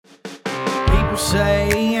People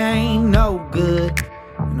say I ain't no good,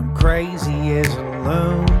 and I'm crazy as a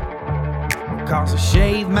loon. Cause I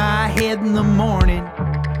shave my head in the morning,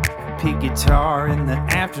 pick guitar in the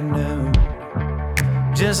afternoon.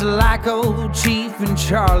 Just like old Chief and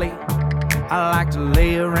Charlie, I like to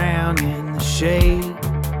lay around in the shade.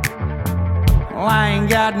 Well, I ain't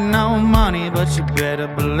got no money, but you better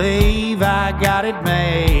believe I got it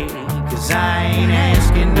made. Cause I ain't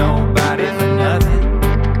asking nobody for nothing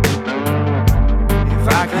if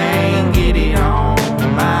I can't get it on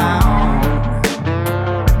my own.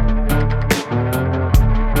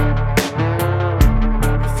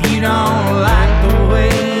 If you don't like the way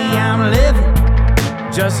I'm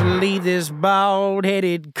living, just leave this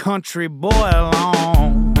bald-headed country boy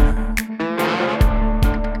alone.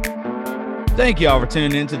 Thank you all for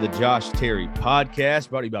tuning in to the Josh Terry podcast,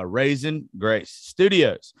 brought to you by Raisin Grace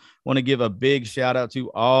Studios. Want to give a big shout out to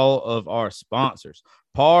all of our sponsors: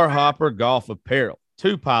 Par Hopper Golf Apparel,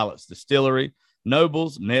 Two Pilots Distillery,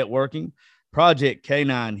 Nobles Networking, Project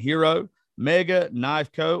K9 Hero, Mega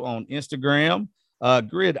Knife Co. on Instagram,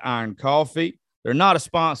 Gridiron Coffee. They're not a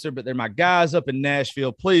sponsor, but they're my guys up in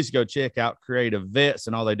Nashville. Please go check out Creative Vets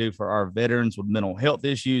and all they do for our veterans with mental health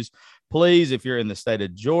issues. Please, if you're in the state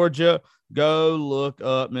of Georgia, go look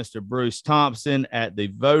up Mr. Bruce Thompson at the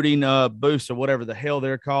voting booths or whatever the hell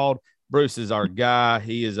they're called. Bruce is our guy.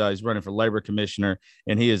 He is he's running for labor commissioner,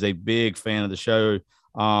 and he is a big fan of the show.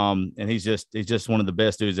 And he's just one of the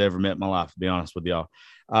best dudes I ever met in my life, to be honest with y'all.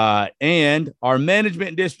 And our management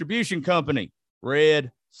and distribution company,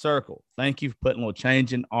 Red Circle. Thank you for putting a little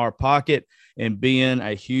change in our pocket and being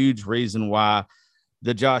a huge reason why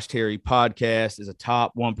the Josh Terry podcast is a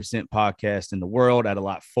top 1% podcast in the world at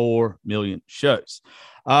like 4 million shows.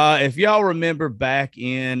 If y'all remember back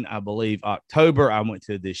in, I believe, October, I went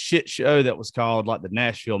to this shit show that was called like the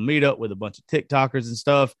Nashville Meetup with a bunch of TikTokers and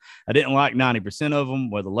stuff. I didn't like 90% of them,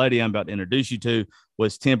 where the lady I'm about to introduce you to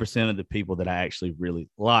was 10% of the people that I actually really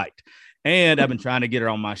liked. And I've been trying to get her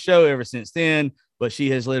on my show ever since then, but she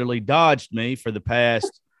has literally dodged me for the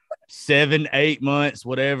past 7-8 months,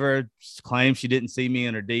 whatever. She claims she didn't see me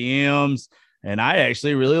in her DMs, and I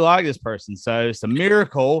actually really like this person. So it's a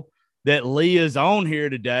miracle that Leah's on here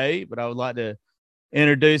today, but I would like to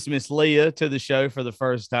introduce Miss Leah to the show for the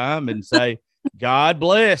first time and say, God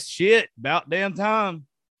bless. Shit, about damn time.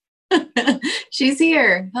 She's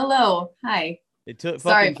here. Hello. Hi. It took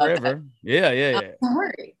Sorry fucking forever. That. Yeah.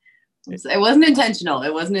 Sorry. It wasn't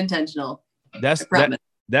intentional.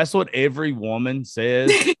 That's what every woman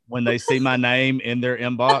says when they see my name in their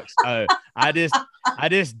inbox. Oh, I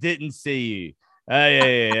just didn't see you.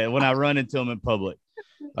 Yeah. When I run into them in public.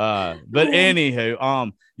 But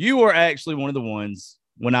anywho, you were actually one of the ones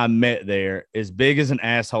when I met there, as big as an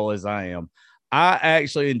asshole as I am. I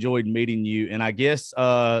actually enjoyed meeting you, and I guess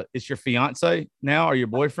it's your fiance now or your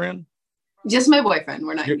boyfriend? Just my boyfriend.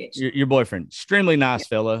 We're not engaged. Your boyfriend. Extremely nice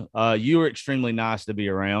fella. You were extremely nice to be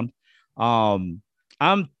around. I'm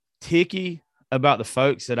ticky about the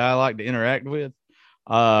folks that I like to interact with.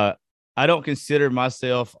 I don't consider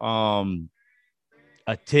myself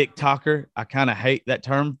a TikToker. I kind of hate that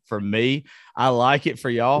term for me. I like it for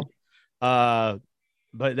y'all. But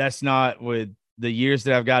that's not with the years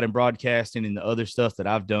that I've got in broadcasting and the other stuff that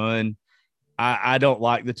I've done. I don't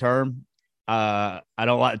like the term. I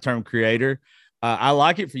don't like the term creator. I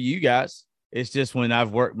like it for you guys. It's just when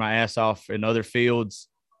I've worked my ass off in other fields,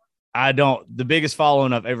 the biggest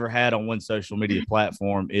following I've ever had on one social media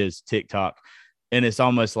platform is TikTok. And it's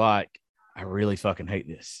almost like, I really fucking hate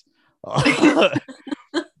this.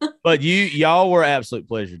 But y'all were an absolute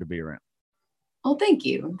pleasure to be around. Oh, thank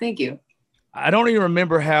you. Thank you. I don't even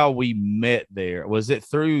remember how we met there. Was it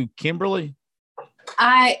through Kimberly?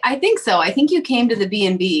 I think so. I think you came to the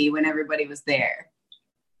B&B when everybody was there.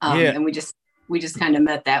 And we just kind of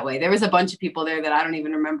met that way. There was a bunch of people there that I don't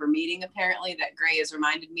even remember meeting, apparently, that Gray has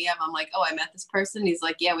reminded me of. I'm like, oh, I met this person. He's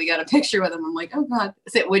like, yeah, we got a picture with him. I'm like, oh God.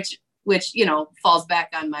 Which, falls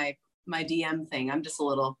back on my DM thing. I'm a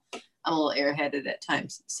little airheaded at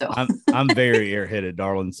times. So I'm very airheaded,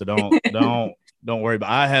 darling. So don't worry. But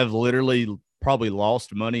I have literally probably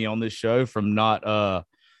lost money on this show from not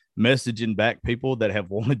messaging back people that have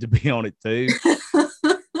wanted to be on it too.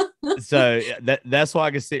 So that's why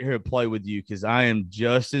I can sit here and play with you, because I am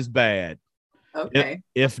just as bad,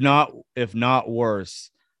 if not worse,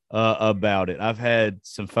 about it. I've had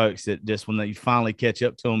some folks that just when you finally catch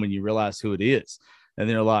up to them and you realize who it is, and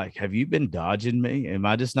they're like, "Have you been dodging me? Am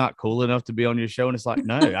I just not cool enough to be on your show?" And it's like,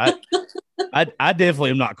 no, I definitely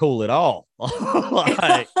am not cool at all.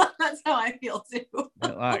 That's how I feel too.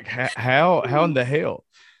 Like how in the hell?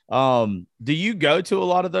 Do you go to a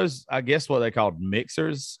lot of those, I guess what they called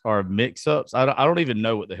mixers or mix-ups? I don't even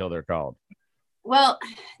know what the hell they're called. Well,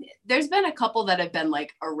 there's been a couple that have been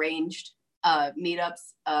like arranged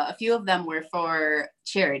meetups. A few of them were for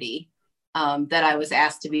charity that I was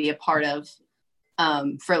asked to be a part of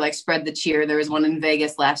for like Spread the Cheer. There was one in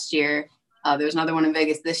Vegas last year. There was another one in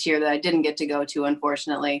Vegas this year that I didn't get to go to,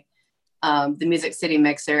 unfortunately. The Music City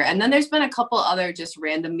Mixer. And then there's been a couple other just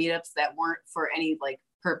random meetups that weren't for any like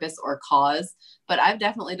purpose or cause, but I've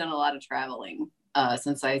definitely done a lot of traveling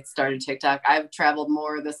since I started TikTok. I've traveled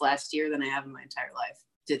more this last year than I have in my entire life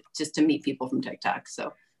just to meet people from TikTok.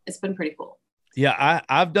 So it's been pretty cool. Yeah,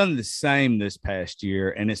 I've done the same this past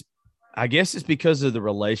year, and I guess it's because of the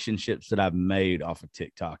relationships that I've made off of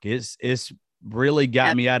TikTok. It's really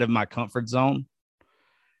got me out of my comfort zone.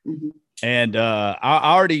 Mm-hmm. And I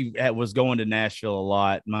already was going to Nashville a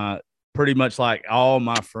lot. Pretty much like all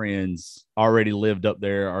my friends already lived up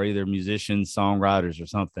there, are either musicians, songwriters, or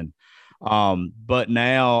something. But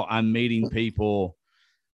now I'm meeting people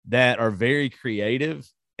that are very creative.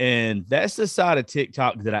 And that's the side of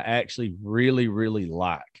TikTok that I actually really, really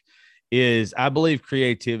like. Is I believe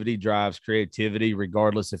creativity drives creativity,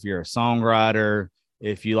 regardless if you're a songwriter,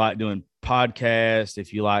 if you like doing podcasts,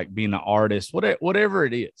 if you like being an artist, whatever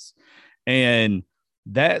it is. And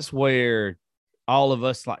that's where all of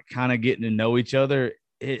us like kind of getting to know each other.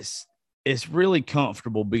 It's really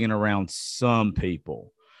comfortable being around some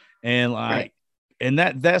people. And like, right. And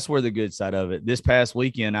that's where the good side of it. This past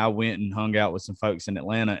weekend, I went and hung out with some folks in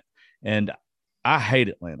Atlanta, and I hate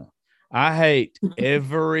Atlanta. I hate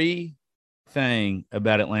everything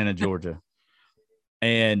about Atlanta, Georgia.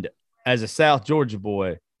 And as a South Georgia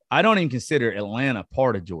boy, I don't even consider Atlanta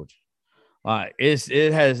part of Georgia.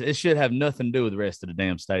 It should have nothing to do with the rest of the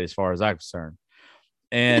damn state as far as I'm concerned.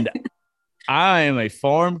 And I am a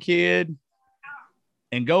farm kid,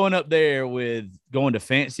 and going up there with going to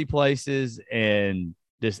fancy places and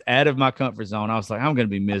just out of my comfort zone, I was like, I'm going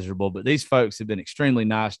to be miserable. But these folks have been extremely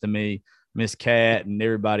nice to me, Miss Cat and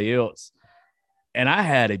everybody else. And I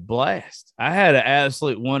had a blast. I had an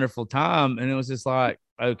absolute wonderful time. And it was just like,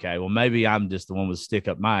 okay, well, maybe I'm just the one with stick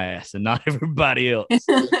up my ass and not everybody else.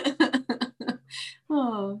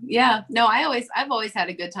 Oh, yeah. No, I've always had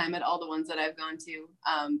a good time at all the ones that I've gone to.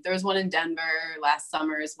 There was one in Denver last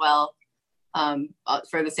summer as well,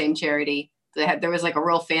 for the same charity. There was like a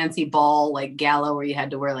real fancy ball, like gala, where you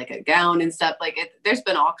had to wear like a gown and stuff. Like there's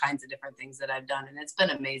been all kinds of different things that I've done, and it's been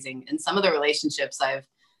amazing. And some of the relationships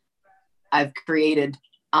I've created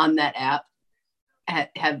on that app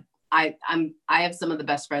I have some of the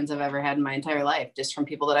best friends I've ever had in my entire life, just from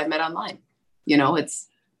people that I've met online. You know, it's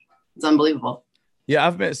unbelievable. Yeah,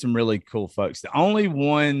 I've met some really cool folks. The only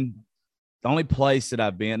place that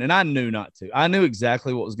I've been, and I knew not to, I knew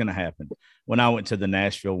exactly what was going to happen when I went to the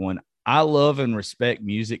Nashville one. I love and respect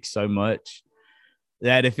music so much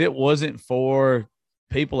that if it wasn't for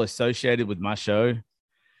people associated with my show,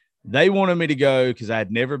 they wanted me to go because I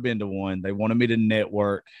had never been to one. They wanted me to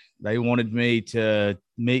network. They wanted me to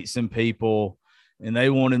meet some people, and they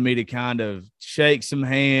wanted me to kind of shake some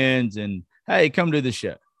hands and, hey, come to the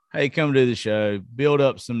show. Hey, come to the show, build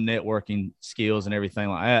up some networking skills and everything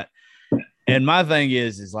like that. And my thing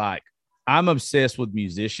is like, I'm obsessed with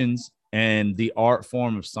musicians and the art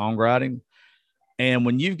form of songwriting. And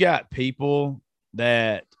when you've got people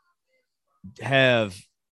that have,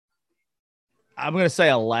 I'm going to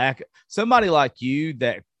say somebody like you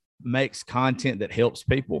that makes content that helps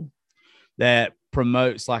people, that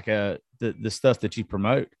promotes like the stuff that you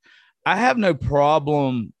promote. I have no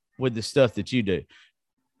problem with the stuff that you do,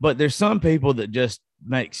 but there's some people that just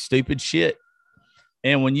make stupid shit.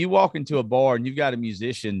 And when you walk into a bar and you've got a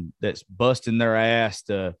musician that's busting their ass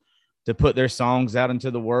to put their songs out into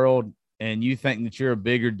the world, and you think that you're a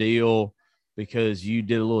bigger deal because you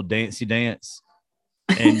did a little dancey dance,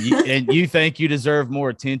 and you think you deserve more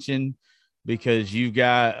attention because you've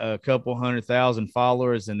got a couple 100,000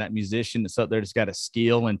 followers, and that musician that's up there just got a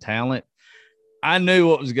skill and talent. I knew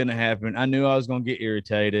what was going to happen. I knew I was going to get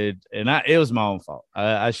irritated, and it was my own fault.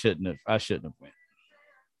 I shouldn't have went.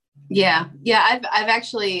 Yeah.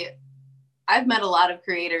 I've met a lot of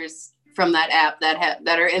creators from that app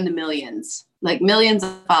that are in the millions, like millions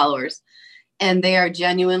of followers, and they are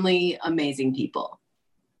genuinely amazing people.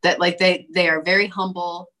 That like they are very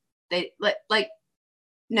humble. They like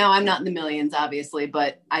now I'm not in the millions, obviously,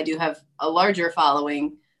 but I do have a larger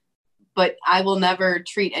following. But I will never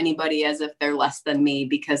treat anybody as if they're less than me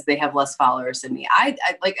because they have less followers than me. I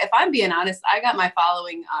like, if I'm being honest, I got my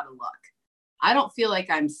following out of luck. I don't feel like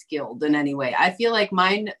I'm skilled in any way. I feel like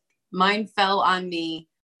mine fell on me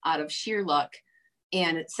out of sheer luck.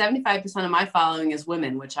 And 75% of my following is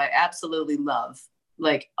women, which I absolutely love.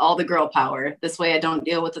 Like all the girl power. This way I don't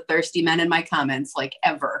deal with the thirsty men in my comments like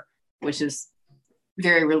ever, which is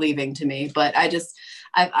very relieving to me. But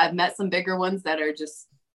I've met some bigger ones that are just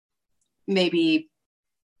maybe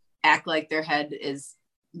act like their head is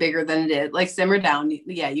bigger than it is. Like simmer down.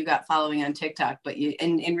 Yeah, you got following on TikTok, but you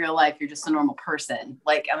in real life, you're just a normal person.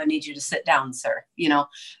 Like, I'm gonna need you to sit down, sir. You know,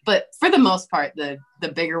 but for the most part, the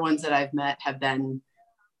bigger ones that I've met have been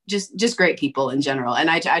just great people in general. And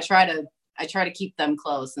I try to keep them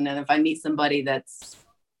close. And then if I meet somebody that's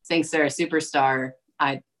thinks they're a superstar,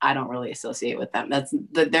 I don't really associate with them.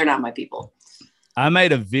 They're not my people. I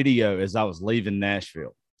made a video as I was leaving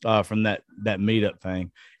Nashville from that meetup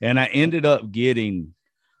thing, and I ended up getting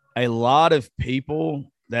a lot of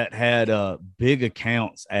people that had big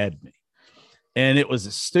accounts add me. And it was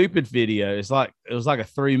a stupid video. It was like a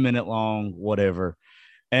 3-minute long, whatever.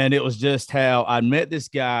 And it was just how I met this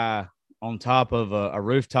guy on top of a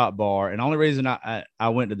rooftop bar. And the only reason I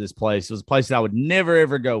went to this place, it was a place that I would never,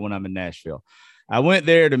 ever go when I'm in Nashville. I went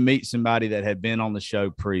there to meet somebody that had been on the show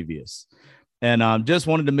previous, and just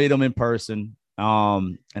wanted to meet them in person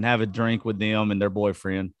and have a drink with them and their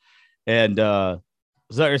boyfriend. And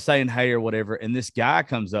was out there saying hey or whatever, and this guy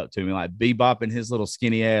comes up to me, like bebopping his little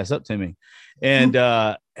skinny ass up to me,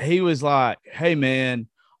 and he was like, hey man,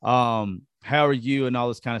 how are you, and all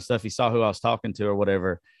this kind of stuff. He saw who I was talking to or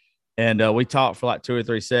whatever, and we talked for like 2 or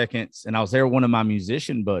 3 seconds, and I was there with one of my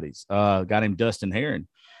musician buddies, a guy named Dustin Heron,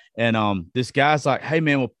 and this guy's like, hey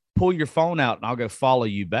man, well, pull your phone out and I'll go follow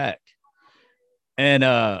you back. And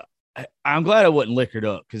I'm glad I wasn't liquored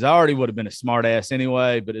up, because I already would have been a smart ass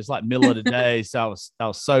anyway, but it's like middle of the day. So I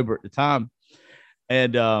was sober at the time.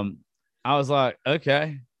 And I was like,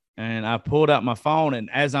 okay. And I pulled out my phone. And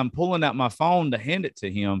as I'm pulling out my phone to hand it to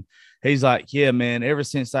him, he's like, yeah, man, ever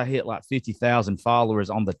since I hit like 50,000 followers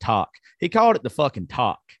on the talk, he called it the fucking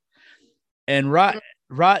talk. And right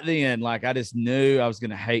then, like, I just knew I was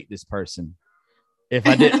going to hate this person if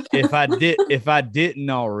I didn't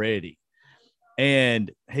already. And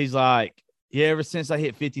he's like, yeah, ever since I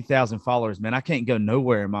hit 50,000 followers, man, I can't go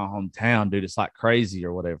nowhere in my hometown, dude. It's like crazy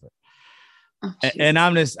or whatever. Oh, and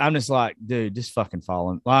I'm just like, dude, just fucking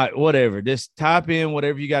follow him. Like, whatever. Just type in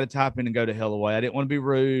whatever you got to type in and go to hell away. I didn't want to be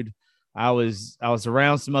rude. I was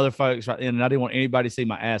around some other folks right then, and I didn't want anybody to see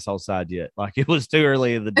my asshole side yet. Like, it was too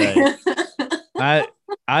early in the day.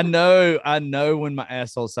 I know when my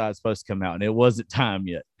asshole side is supposed to come out, and it wasn't time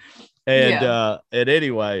yet. And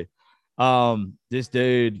anyway, this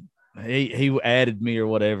dude, he added me or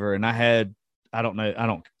whatever, and I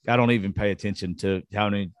don't even pay attention to how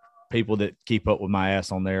many people that keep up with my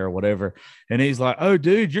ass on there or whatever. And he's like, oh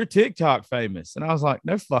dude, you're TikTok famous. And I was like,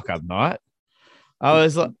 no, fuck, I'm not. I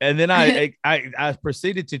was like, and then I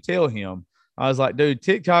proceeded to tell him, I was like, dude,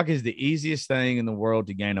 TikTok is the easiest thing in the world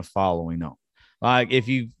to gain a following on. Like, if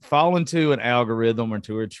you fall into an algorithm or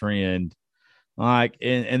to a trend, like,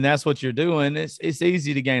 and that's what you're doing, it's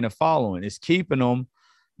easy to gain a following. It's keeping them,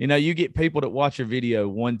 you get people that watch your video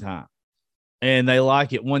one time and they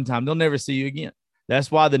like it one time, they'll never see you again. That's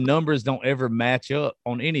why the numbers don't ever match up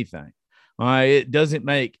on anything. All right. It doesn't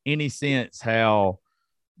make any sense how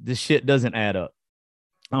this shit doesn't add up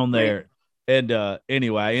on there. And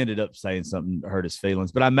anyway, I ended up saying something that hurt his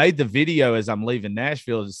feelings, but I made the video as I'm leaving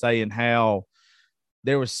Nashville saying how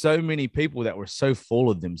there were so many people that were so full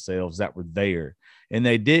of themselves that were there, and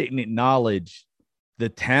they didn't acknowledge the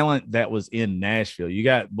talent that was in Nashville. You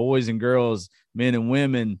got boys and girls, men and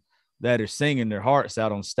women that are singing their hearts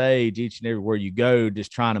out on stage each and everywhere you go,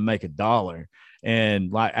 just trying to make $1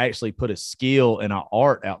 and like actually put a skill and an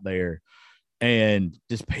art out there. And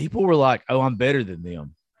just people were like, oh, I'm better than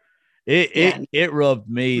them. It rubbed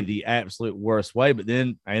me the absolute worst way. But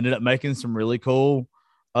then I ended up making some really cool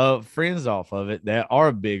friends off of it that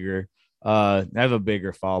are bigger, have a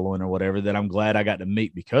bigger following or whatever, that I'm glad I got to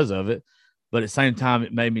meet because of it. But at the same time,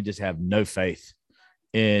 it made me just have no faith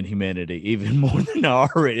in humanity, even more than I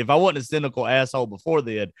already. If I wasn't a cynical asshole before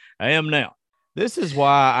then, I am now. This is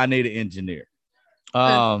why I need an engineer.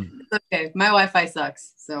 It's okay. My Wi-Fi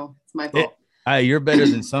sucks, so it's my fault. Hey, you're better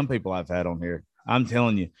than some people I've had on here. I'm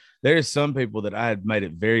telling you, there's some people that I had made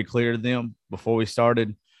it very clear to them before we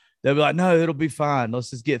started. They'll be like, no, it'll be fine. Let's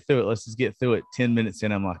just get through it. 10 minutes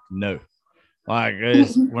in, I'm like, no, like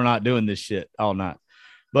we're not doing this shit all night.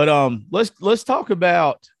 But let's talk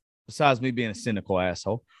about, besides me being a cynical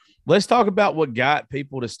asshole, let's talk about what got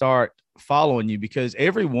people to start following you, because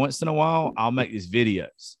every once in a while I'll make these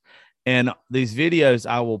videos, and these videos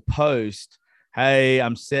I will post, hey,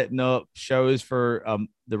 I'm setting up shows for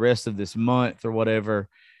the rest of this month or whatever,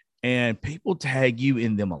 and people tag you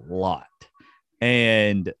in them a lot.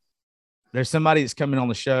 And there's somebody that's coming on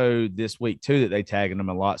the show this week too that they tagging them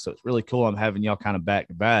a lot. So it's really cool. I'm having y'all kind of back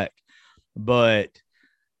to back. But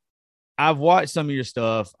I've watched some of your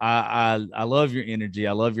stuff. I love your energy.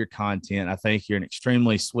 I love your content. I think you're an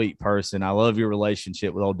extremely sweet person. I love your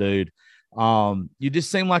relationship with old dude. You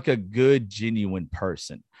just seem like a good, genuine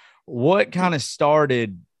person. What kind of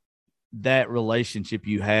started that relationship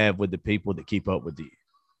you have with the people that keep up with you?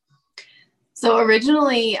 So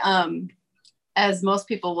originally, as most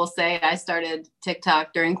people will say, I started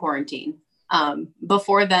TikTok during quarantine.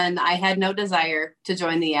 Before then, I had no desire to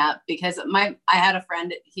join the app because I had a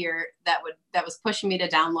friend here that was pushing me to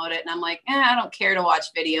download it, and I'm like, I don't care to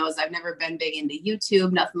watch videos. I've never been big into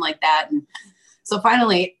YouTube, nothing like that. And so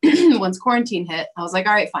finally, once quarantine hit, I was like,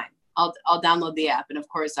 all right, fine, I'll download the app. And of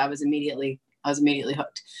course, I was immediately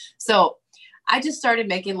hooked. So I just started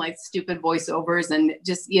making like stupid voiceovers, and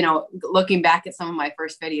just, looking back at some of my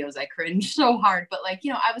first videos, I cringed so hard, but like,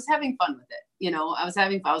 I was having fun with it. I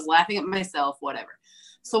was laughing at myself, whatever.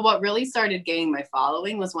 So what really started gaining my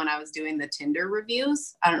following was when I was doing the Tinder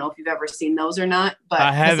reviews. I don't know if you've ever seen those or not, but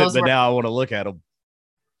I haven't, but now I want to look at them.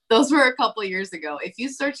 Those were a couple of years ago. If you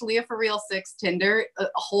search Leah for Real 6 Tinder, I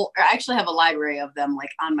actually have a library of them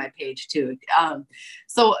like on my page too.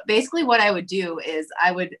 So basically what I would do is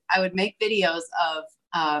I would make videos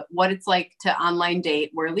of what it's like to online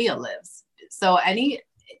date where Leah lives. So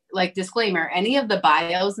disclaimer, any of the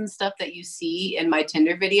bios and stuff that you see in my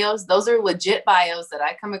Tinder videos, those are legit bios that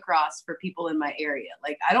I come across for people in my area.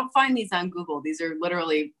 Like, I don't find these on Google. These are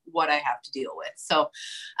literally what I have to deal with. So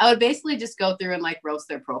I would basically just go through and like roast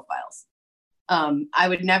their profiles. I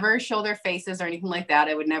would never show their faces or anything like that.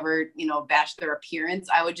 I would never, bash their appearance.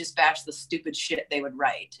 I would just bash the stupid shit they would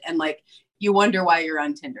write. And like, you wonder why you're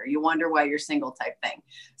on Tinder. You wonder why you're single type thing.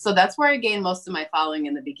 So that's where I gained most of my following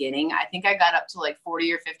in the beginning. I think I got up to like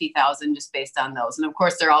 40 or 50,000 just based on those. And of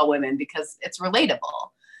course they're all women because it's relatable.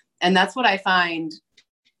 And that's what I find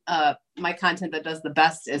my content that does the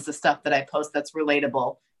best is the stuff that I post that's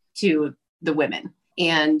relatable to the women.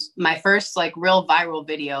 And my first like real viral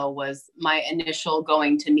video was my initial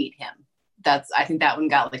going to meet him. I think that one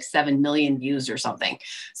got like 7 million views or something.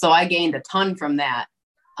 So I gained a ton from that.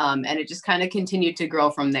 And it just kind of continued to grow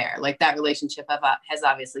from there. Like that relationship has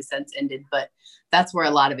obviously since ended, but that's where a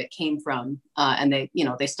lot of it came from. And they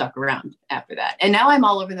stuck around after that. And now I'm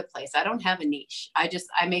all over the place. I don't have a niche. I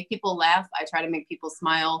make people laugh. I try to make people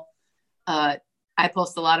smile. I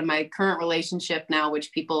post a lot of my current relationship now,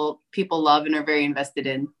 which people love and are very invested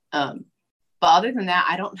in. But other than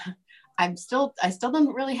that, I still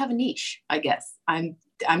don't really have a niche, I guess. I'm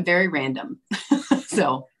very random.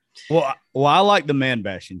 So. Well, I like the man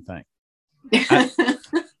bashing thing.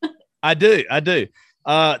 I do.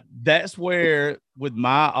 That's where with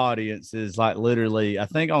my audience is like literally, I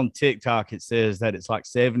think on TikTok it says that it's like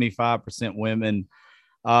 75% women.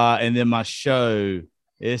 And then my show,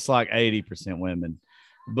 it's like 80% women.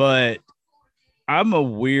 But I'm a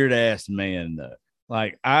weird ass man though.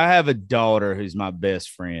 Like I have a daughter who's my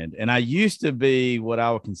best friend, and I used to be what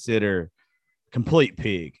I would consider complete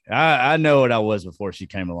pig. I know what I was before she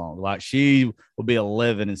came along. Like she will be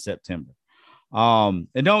 11 in September. And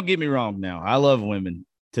don't get me wrong now. I love women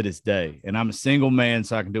to this day, and I'm a single man,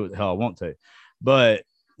 so I can do what the hell I want to. But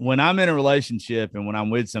when I'm in a relationship and when I'm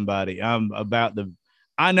with somebody, I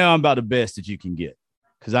know I'm about the best that you can get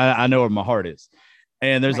because I know where my heart is.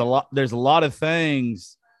 And there's a lot of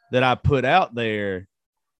things that I put out there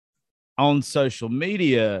on social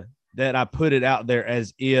media that I put it out there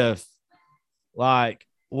as if like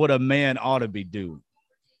what a man ought to be doing,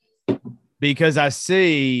 because I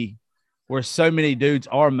see where so many dudes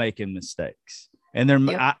are making mistakes, and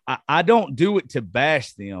I don't do it to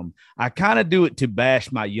bash them. I kind of do it to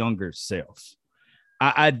bash my younger self.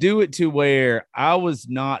 I do it to where I was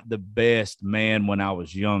not the best man when I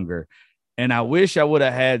was younger, and I wish I would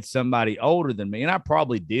have had somebody older than me, and I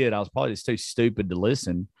probably did. I was probably just too stupid to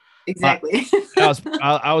listen. Exactly.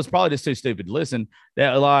 I was probably just too stupid to listen.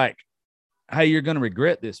 That like, hey, you're going to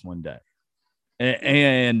regret this one day.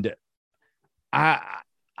 And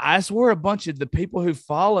that's where a bunch of the people who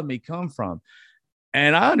follow me come from.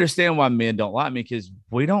 And I understand why men don't like me, because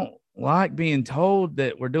we don't like being told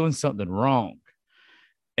that we're doing something wrong.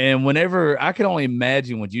 And whenever I can only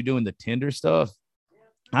imagine when you doing the Tinder stuff,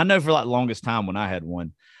 I know for like longest time when I had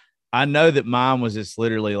one, I know that mine was just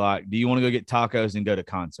literally like, do you want to go get tacos and go to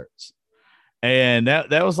concerts? And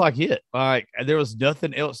that was like it. Like there was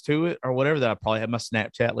nothing else to it or whatever. That I probably had my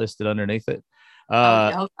Snapchat listed underneath it.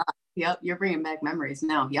 Yep, you're bringing back memories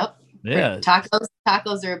now. Yep. Yeah.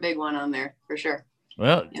 Tacos are a big one on there for sure.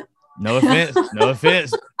 Well, yeah. No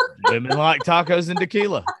offense. Women like tacos and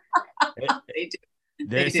tequila.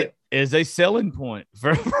 They do. Is a selling point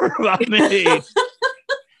for me.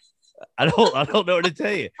 I don't know what to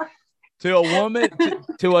tell you. To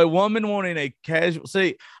a woman wanting a casual.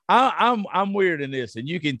 See, I'm weird in this, and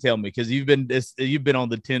you can tell me because you've been on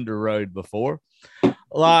the Tinder road before.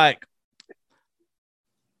 Like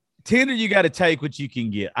Tinder, you got to take what you can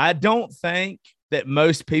get. I don't think that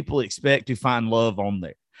most people expect to find love on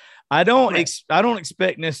there. I don't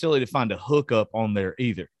expect necessarily to find a hookup on there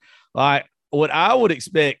either. Like what I would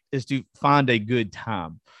expect is to find a good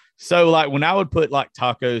time. So like when I would put like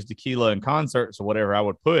tacos, tequila, and concerts or whatever, I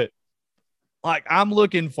would put like I'm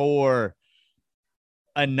looking for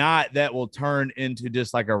a night that will turn into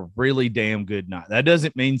just like a really damn good night. That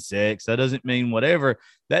doesn't mean sex. That doesn't mean whatever.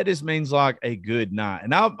 That just means like a good night.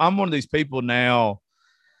 And I'm one of these people now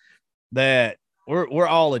that we're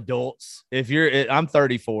all adults. I'm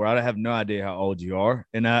 34. I have no idea how old you are.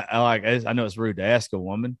 And I know it's rude to ask a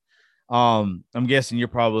woman. I'm guessing you're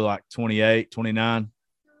probably like 28, 29.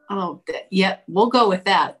 Oh, yeah, we'll go with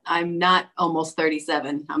that. I'm not almost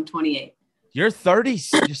 37. I'm 28. You're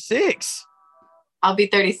 36. I'll be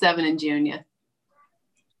 37 in June. Yeah.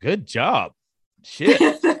 Good job.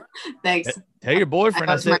 Shit. Thanks. Tell your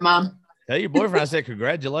boyfriend I said, my mom. Tell your boyfriend I said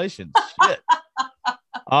congratulations. Shit.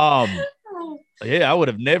 Yeah, I would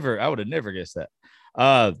have never guessed that.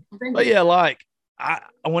 But yeah, like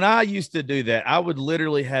when I used to do that, I would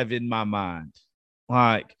literally have in my mind,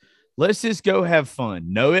 like, let's just go have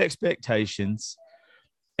fun, no expectations,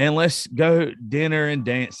 and let's go dinner and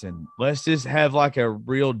dancing. Let's just have like a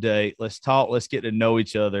real date. Let's talk. Let's get to know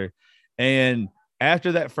each other. And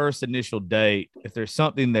after that first initial date, if there's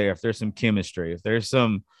something there, if there's some chemistry, if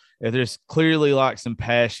there's clearly like some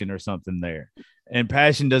passion or something there, and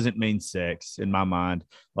passion doesn't mean sex in my mind.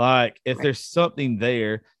 Like if there's something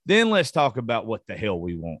there, then let's talk about what the hell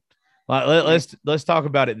we want. Like let's talk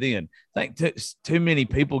about it then. I think too many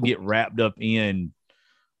people get wrapped up in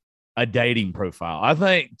a dating profile. I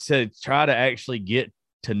think to try to actually get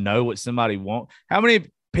to know what somebody wants. How many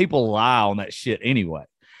people lie on that shit anyway?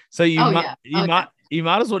 So you might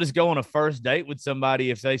as well just go on a first date with somebody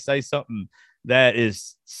if they say something that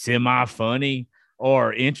is semi funny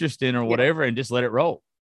or interesting or whatever, and just let it roll.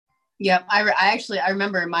 Yep. I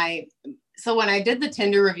remember so when I did the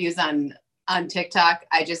Tinder reviews on TikTok,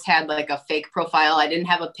 I just had like a fake profile. I didn't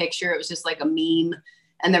have a picture. It was just like a meme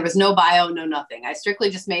and there was no bio, no nothing. I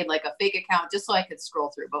strictly just made like a fake account just so I could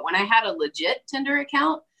scroll through. But when I had a legit Tinder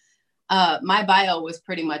account, my bio was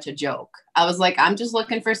pretty much a joke. I was like, I'm just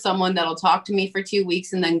looking for someone that'll talk to me for 2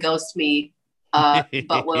 weeks and then ghost me.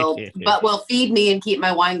 But will feed me and keep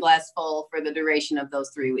my wine glass full for the duration of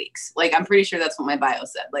those 3 weeks. Like, I'm pretty sure that's what my bio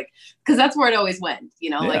said. Like, because that's where it always went,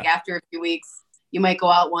 like after a few weeks, you might go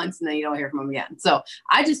out once and then you don't hear from them again. So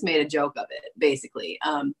I just made a joke of it, basically.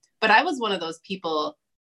 But I was one of those people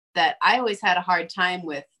that I always had a hard time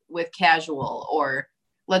with casual or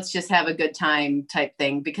let's just have a good time type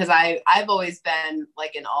thing, because I've always been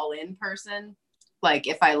like an all-in person. Like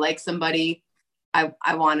if I like somebody,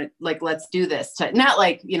 I want to like, let's do this. Not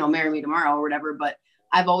like, marry me tomorrow or whatever, but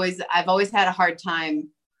I've always had a hard time.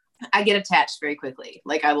 I get attached very quickly.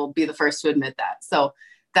 Like I will be the first to admit that. So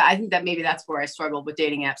I think that maybe that's where I struggled with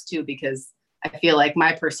dating apps too, because I feel like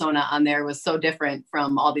my persona on there was so different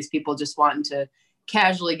from all these people just wanting to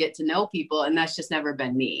casually get to know people. And that's just never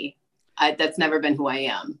been me. That's never been who I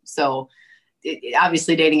am. So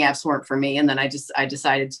obviously dating apps weren't for me. And then I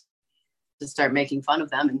decided to start making fun of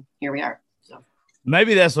them, and here we are. So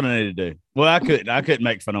maybe that's what I need to do. Well, I couldn't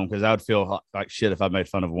make fun of them because I would feel like shit if I made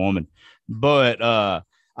fun of a woman. But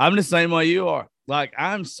I'm the same way you are. Like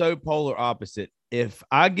I'm so polar opposite. If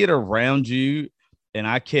I get around you and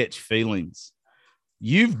I catch feelings,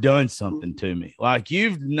 you've done something to me. Like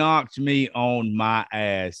you've knocked me on my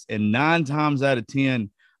ass. And 9 times out of 10,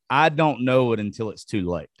 I don't know it until it's too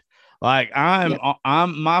late. Like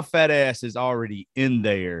my fat ass is already in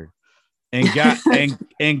there and got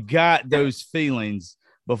and got those feelings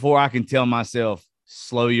before I can tell myself,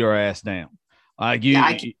 slow your ass down. Like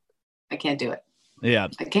I can't do it. Yeah.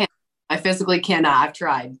 I can't. I physically cannot. I've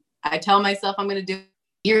tried. I tell myself I'm going to do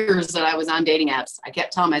years that I was on dating apps. I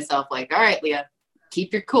kept telling myself like, all right, Leah,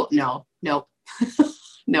 keep your cool. No, nope.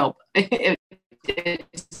 Nope. It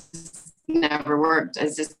never worked.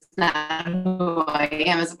 It's just not who I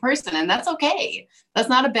am as a person. And that's okay. That's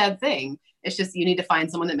not a bad thing. It's just, you need to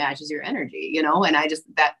find someone that matches your energy, and I just,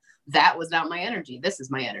 that was not my energy. This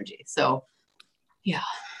is my energy. So yeah.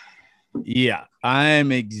 Yeah.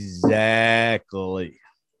 I'm exactly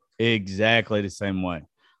the same way.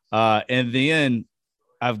 And then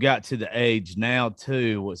I've got to the age now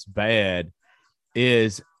too. What's bad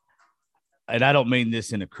is and I don't mean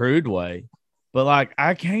this in a crude way, but like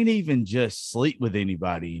I can't even just sleep with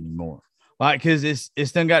anybody anymore. Like, because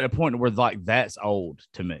it's done got to the point where like that's old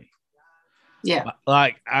to me. Yeah.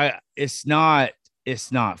 Like it's not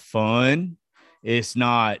fun. It's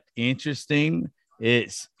not interesting.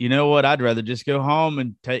 It's, you know what? I'd rather just go home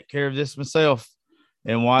and take care of this myself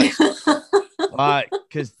and watch. Like,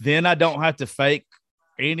 because then I don't have to fake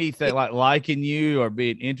anything like liking you or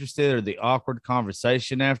being interested or the awkward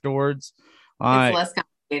conversation afterwards. It's less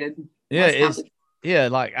complicated. Yeah,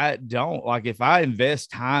 like I don't like if I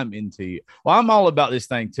invest time into you. Well, I'm all about this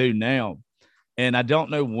thing too now, and I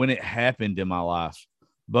don't know when it happened in my life,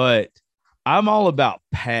 but I'm all about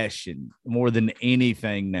passion more than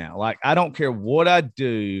anything now. Like I don't care what I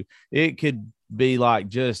do. It could be like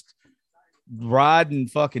just riding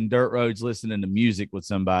fucking dirt roads, listening to music with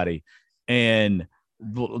somebody, and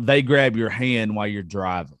they grab your hand while you're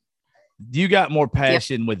driving. You got more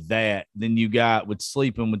passion with that than you got with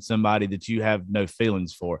sleeping with somebody that you have no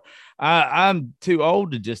feelings for. I'm too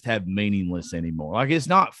old to just have meaningless anymore. Like it's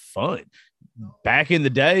not fun. Back in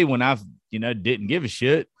the day when I, didn't give a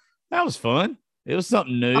shit, that was fun. It was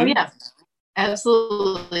something new. Oh yeah,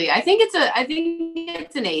 absolutely. I think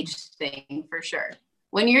it's an age thing for sure.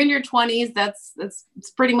 When you're in your 20s, that's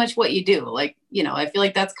pretty much what you do. Like, I feel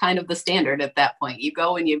like that's kind of the standard at that point. You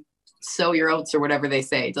go and you sow your oats or whatever they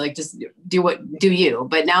say, to like just do you.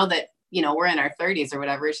 But now that we're in our 30s or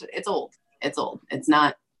whatever, it's old. It's old. It's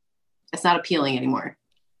not appealing anymore.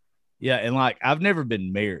 Yeah, and like I've never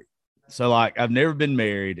been married. So like I've never been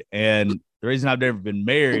married, and the reason I've never been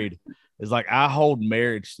married is like I hold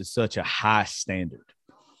marriage to such a high standard.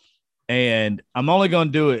 And I'm only going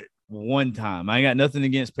to do it one time. I ain't got nothing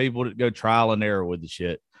against people that go trial and error with the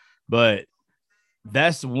shit, but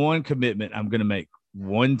that's one commitment I'm going to make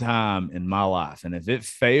one time in my life. And if it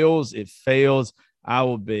fails, it fails. I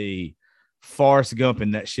will be Forrest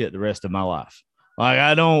Gumping that shit the rest of my life. Like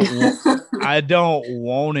I don't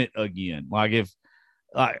want it again. Like if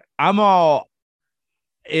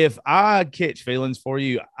I catch feelings for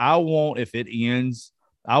you, if it ends,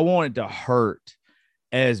 I want it to hurt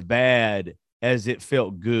as bad as it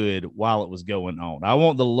felt good while it was going on. I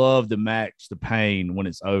want the love to match the pain when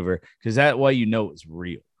it's over, because that way it's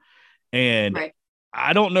real. And right.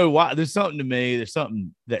 I don't know why. There's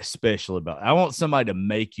something that's special about it. I want somebody to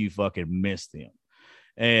make you fucking miss them.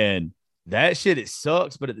 And that shit, it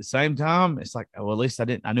sucks. But at the same time, it's like, well, at least I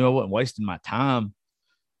knew I wasn't wasting my time.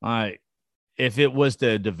 Like, if it was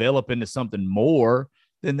to develop into something more,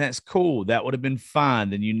 then that's cool. That would have been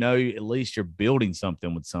fine. Then at least you're building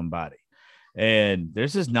something with somebody. And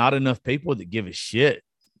there's just not enough people that give a shit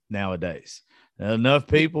nowadays. Enough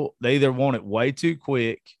people, they either want it way too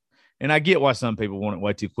quick. And I get why some people want it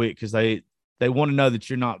way too quick, because they want to know that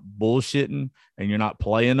you're not bullshitting and you're not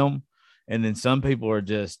playing them. And then some people are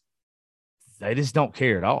they just don't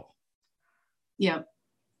care at all. Yeah.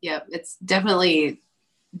 Yeah. It's definitely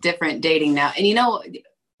different dating now. And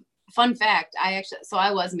fun fact, I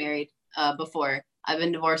was married before. I've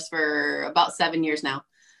been divorced for about 7 years now.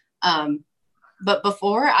 But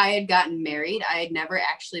before I had gotten married, I had never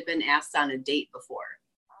actually been asked on a date before,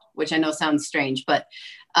 which I know sounds strange, but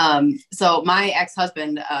so my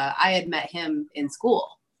ex-husband, I had met him in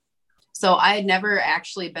school. So I had never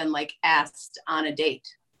actually been like asked on a date,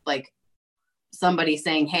 like somebody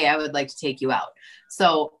saying, hey, I would like to take you out.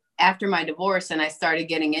 So after my divorce and I started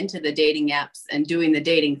getting into the dating apps and doing the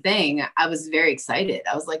dating thing, I was very excited.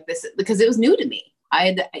 I was like, this, because it was new to me.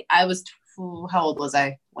 I was, how old was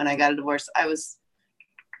I when I got a divorce? I was,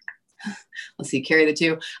 let's see, carry the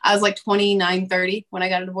two. I was like 29, 30 when I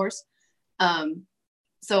got a divorce.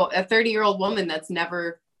 So a 30-year-old woman that's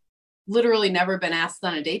literally never been asked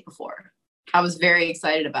on a date before. I was very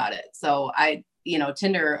excited about it. So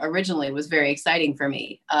Tinder originally was very exciting for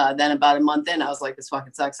me. Then about a month in, I was like, this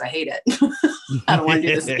fucking sucks. I hate it. I don't want to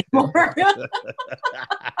do this anymore.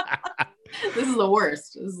 This is the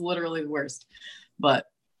worst. This is literally the worst. But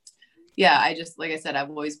yeah, like I said, I've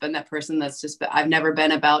always been that person I've never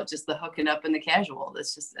been about just the hooking up and the casual.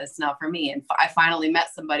 It's not for me. And I finally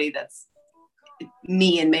met somebody that's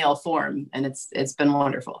me in male form, and it's been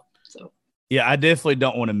wonderful. So yeah, I definitely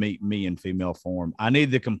don't want to meet me in female form. I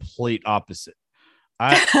need the complete opposite.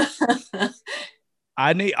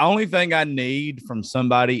 Only thing I need from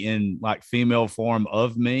somebody in like female form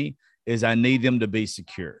of me is I need them to be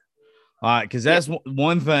secure. Because that's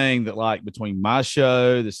one thing that, like, between my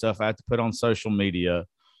show, the stuff I have to put on social media,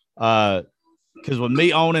 because with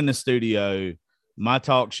me owning the studio, my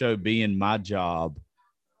talk show being my job,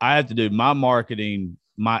 I have to do my marketing,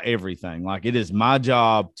 my everything. Like, it is my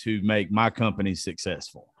job to make my company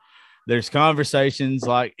successful. there's conversations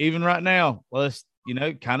like even right now, let's,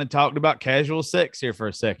 kind of talked about casual sex here for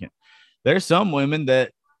a second. There's some women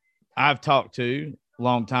that I've talked to a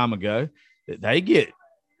long time ago that they get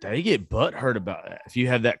butthurt about that if you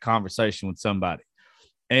have that conversation with somebody.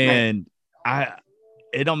 And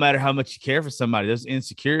it don't matter how much you care for somebody, those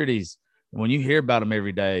insecurities, when you hear about them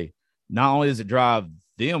every day, not only does it drive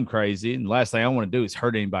them crazy, and the last thing I want to do is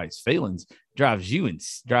hurt anybody's feelings, drives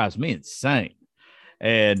me insane.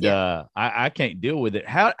 And I can't deal with it.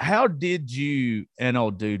 How did you and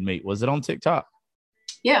old dude meet? Was it on TikTok?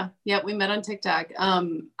 Yeah, we met on TikTok.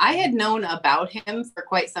 I had known about him for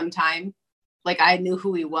quite some time. Like I knew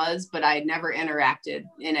who he was, but I had never interacted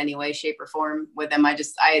in any way, shape, or form with him. I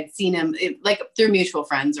had seen him like through mutual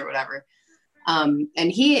friends or whatever. And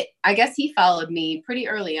I guess he followed me pretty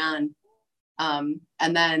early on.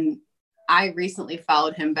 And then I recently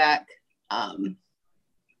followed him back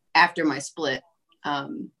after my split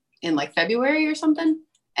in like February or something.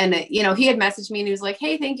 And he had messaged me and he was like,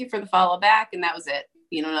 "Hey, thank you for the follow back." And that was it.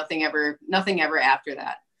 Nothing ever after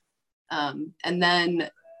that. And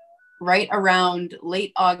then right around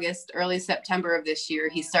late August, early September of this year,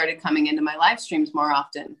 he started coming into my live streams more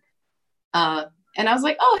often. And I was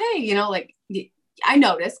like, "Oh, hey," I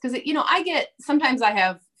noticed because, sometimes I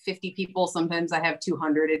have 50 people, sometimes I have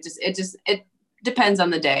 200. It depends on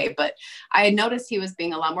the day, but I had noticed he was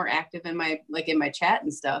being a lot more active in my chat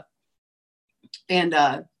and stuff. And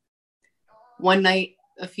one night,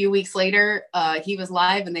 a few weeks later, he was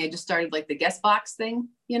live and they had just started like the guest box thing,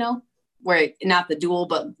 where not the dual,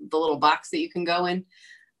 but the little box that you can go in.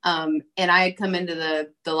 And I had come into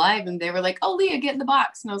the live and they were like, "Oh, Leah, get in the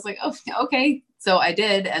box." And I was like, "Oh, okay." So I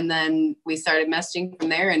did. And then we started messaging from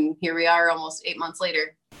there. And here we are almost 8 months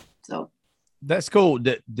later. So that's cool.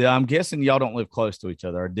 I'm guessing y'all don't live close to each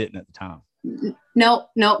other, or didn't at the time. No,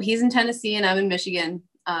 he's in Tennessee and I'm in Michigan.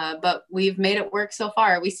 But we've made it work so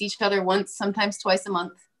far. We see each other once, sometimes twice a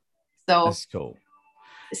month. So that's cool.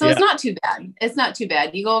 So It's not too bad. It's not too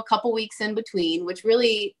bad. You go a couple weeks in between, which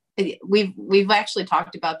really we've actually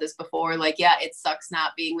talked about this before. Like, yeah, it sucks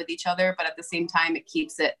not being with each other, but at the same time, it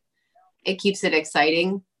keeps it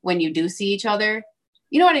exciting when you do see each other.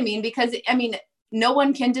 You know what I mean? Because no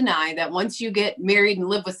one can deny that once you get married and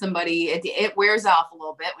live with somebody, it wears off a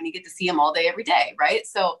little bit when you get to see them all day, every day. Right.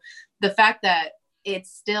 So the fact that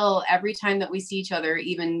it's still every time that we see each other,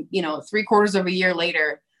 even, 3/4 of a year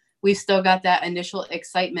later, we've still got that initial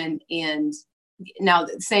excitement. And now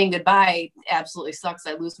saying goodbye absolutely sucks.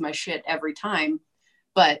 I lose my shit every time,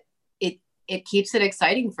 but it keeps it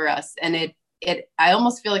exciting for us. And I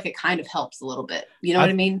almost feel like it kind of helps a little bit. You know what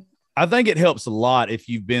I mean? I think it helps a lot if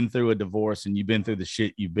you've been through a divorce and you've been through the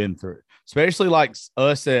shit you've been through, especially like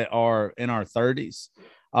us that are in our 30s.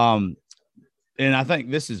 And I think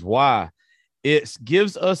this is why it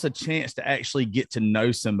gives us a chance to actually get to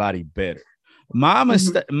know somebody better. My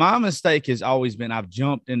mistake has always been I've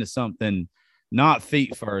jumped into something not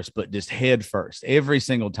feet first, but just head first every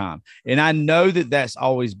single time. And I know that that's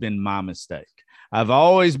always been my mistake. I've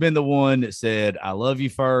always been the one that said, "I love you"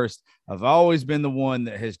 first. I've always been the one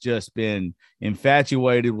that has just been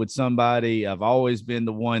infatuated with somebody. I've always been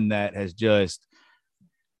the one that has just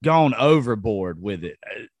gone overboard with it.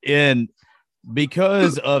 And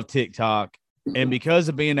because of TikTok and because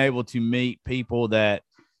of being able to meet people that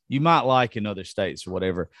you might like in other states or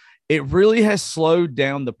whatever, it really has slowed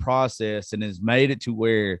down the process and has made it to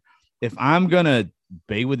where if I'm going to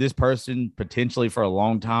be with this person potentially for a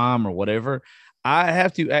long time or whatever, I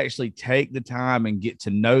have to actually take the time and get to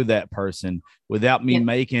know that person without me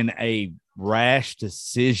making a rash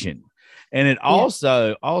decision. And it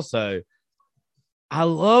also, I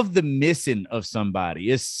love the missing of somebody.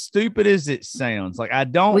 As stupid as it sounds, like I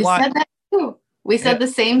don't we said that too. We said the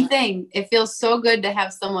same thing. It feels so good to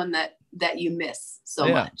have someone that you miss so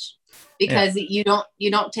much because you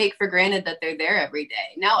don't take for granted that they're there every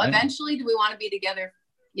day. Now, eventually, do we want to be together,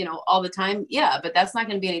 all the time? Yeah, but that's not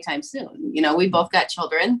going to be anytime soon. We both got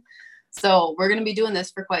children, so we're going to be doing this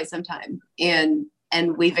for quite some time.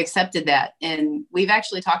 And we've accepted that. And we've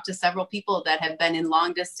actually talked to several people that have been in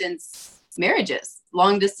long distance marriages,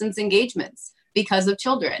 long distance engagements because of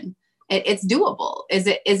children. It's doable. Is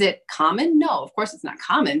it common? No, of course it's not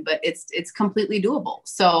common, but it's completely doable.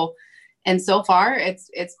 So, and so far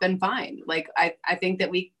it's been fine. Like I think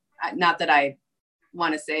that not that I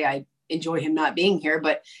want to say I enjoy him not being here,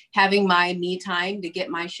 but having my me time to get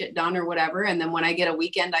my shit done or whatever. And then when I get a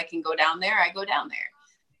weekend, I can go down there, I go down there.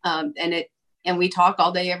 And we talk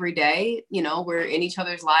all day, every day, we're in each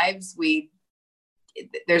other's lives.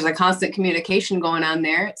 There's a constant communication going on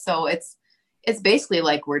there. So it's basically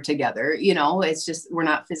like we're together, it's just, we're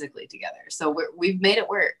not physically together. So we've made it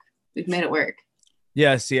work. we've made it work.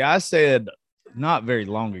 Yeah. See, I said not very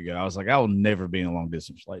long ago, I was like, I will never be in a long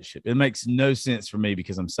distance relationship. It makes no sense for me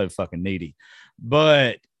because I'm so fucking needy.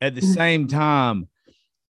 But at the same time,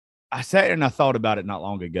 I sat there and I thought about it not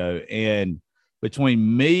long ago. And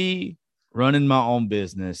between me running my own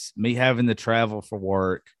business, me having to travel for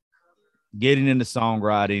work, getting into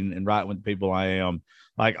songwriting and writing with the people I am,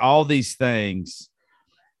 like all these things,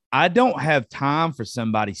 I don't have time for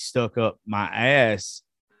somebody stuck up my ass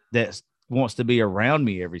that wants to be around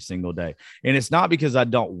me every single day. And it's not because I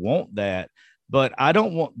don't want that, but I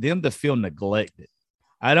don't want them to feel neglected.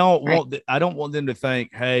 I don't want them to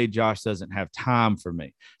think, hey, Josh doesn't have time for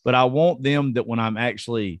me. But I want them that when I'm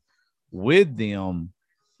actually with them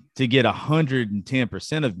to get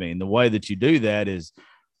 110% of me. And the way that you do that is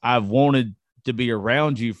I've wanted to be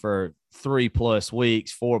around you for 3+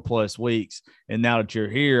 weeks, 4+ weeks. And now that you're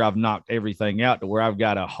here, I've knocked everything out to where I've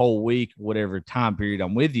got a whole week, whatever time period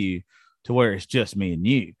I'm with you, to where it's just me and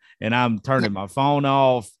you. And I'm turning my phone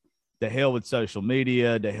off. The hell with social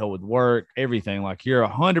media, the hell with work, everything. Like you're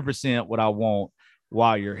 100% what I want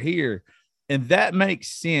while you're here. And that makes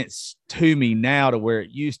sense to me now to where it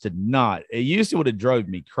used to not. It used to would have drove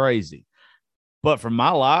me crazy. But for my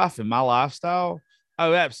life and my lifestyle,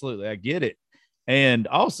 oh, absolutely. I get it. And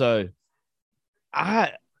also,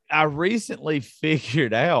 I recently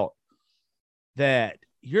figured out that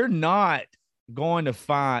you're not going to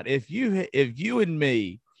find if you and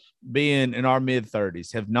me being in our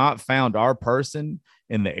mid-30s have not found our person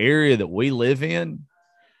in the area that we live in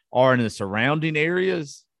or in the surrounding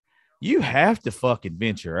areas, you have to fucking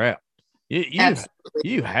venture out.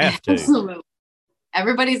 You have to. Absolutely.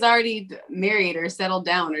 Everybody's already married or settled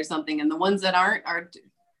down or something, and the ones that aren't are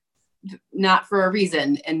not for a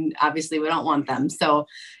reason, and obviously we don't want them. So,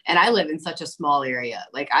 and I live in such a small area.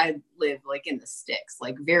 Like I live like in the sticks,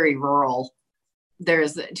 like very rural.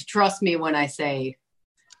 Trust me when I say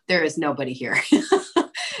there is nobody here.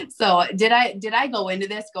 So did I go into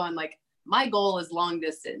this going like my goal is long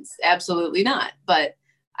distance? Absolutely not. But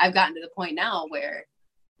I've gotten to the point now where,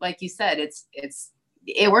 like you said,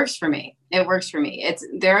 it works for me. It works for me.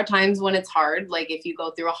 There are times when it's hard. Like if you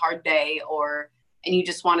go through a hard day and you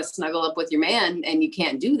just want to snuggle up with your man and you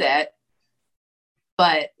can't do that.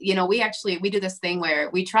 But we do this thing where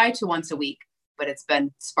we try to once a week, but it's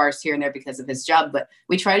been sparse here and there because of his job. But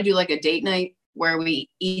we try to do like a date night where we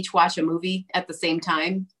each watch a movie at the same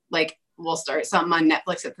time. Like we'll start something on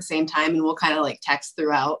Netflix at the same time and we'll kind of like text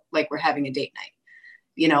throughout, like we're having a date night,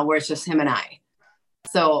 where it's just him and I.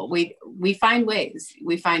 So we find ways.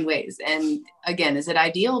 And again, is it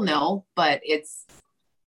ideal? No, but it's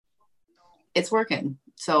working.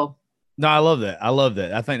 So. No, I love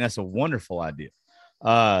that. I think that's a wonderful idea.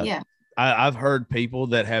 Yeah. I've heard people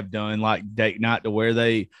that have done like date night to where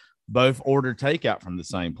they both order takeout from the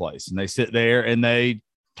same place and they sit there and they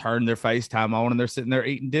turn their FaceTime on and they're sitting there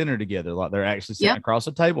eating dinner together. Like they're actually sitting across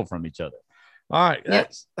a table from each other. All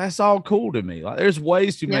right. That's all cool to me. Like there's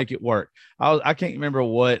ways to make it work. I can't remember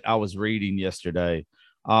what I was reading yesterday.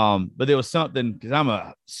 But there was something because I'm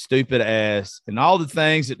a stupid ass and all the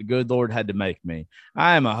things that the good Lord had to make me.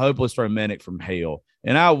 I am a hopeless romantic from hell.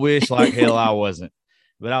 And I wish like hell I wasn't,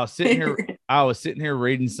 but I was sitting here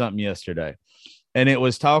reading something yesterday. And it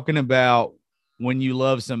was talking about when you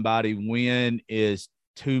love somebody, when is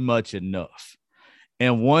too much enough?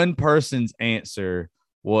 And one person's answer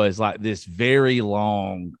was like this very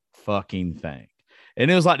long fucking thing.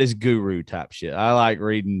 And it was like this guru type shit. I like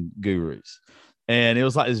reading gurus. And it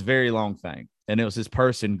was like this very long thing. And it was this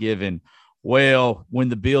person giving, well, when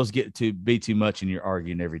the bills get to be too much and you're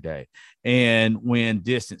arguing every day, and when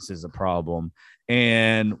distance is a problem,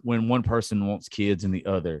 and when one person wants kids and the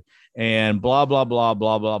other, and blah, blah, blah,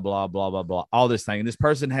 blah, blah, blah, blah, blah, blah, all this thing. And this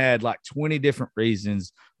person had like 20 different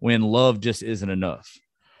reasons when love just isn't enough.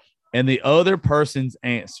 And the other person's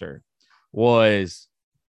answer was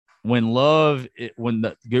when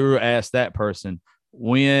the guru asked that person,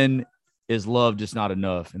 when is love just not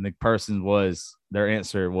enough? And their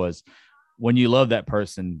answer was, when you love that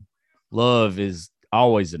person, love is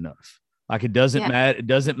always enough. Like it doesn't matter. It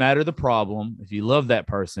doesn't matter the problem. If you love that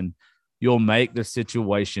person, you'll make the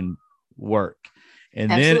situation work. And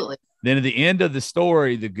then at the end of the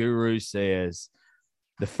story, the guru says,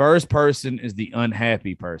 the first person is the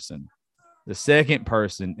unhappy person. The second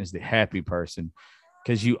person is the happy person,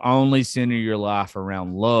 because you only center your life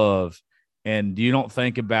around love and you don't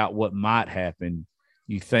think about what might happen.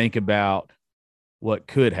 You think about what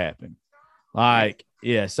could happen. Like,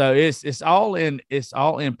 yeah. So it's all in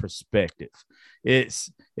perspective.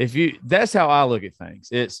 That's how I look at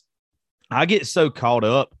things. I get so caught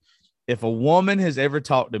up if a woman has ever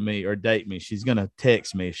talked to me or date me, she's going to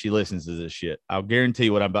text me if she listens to this shit. I'll guarantee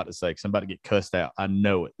what I'm about to say because I'm about to get cussed out. I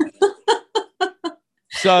know it.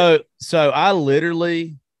 So I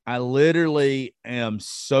literally am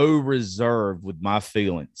so reserved with my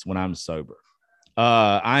feelings when I'm sober.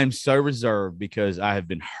 I am so reserved because I have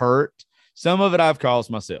been hurt. Some of it I've caused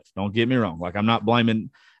myself. Don't get me wrong. Like, I'm not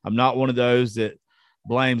one of those that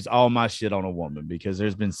blames all my shit on a woman, because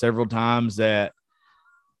there's been several times that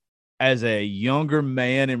as a younger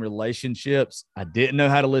man in relationships, I didn't know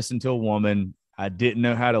how to listen to a woman. I didn't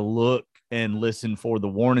know how to look and listen for the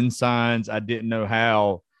warning signs. I didn't know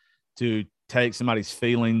how to take somebody's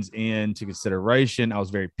feelings into consideration. I was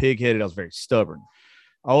very pig-headed. I was very stubborn.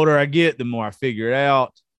 Older I get, the more I figure it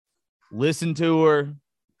out. Listen to her,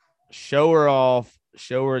 show her off,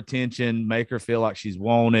 show her attention, make her feel like she's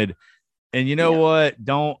wanted. And you know what?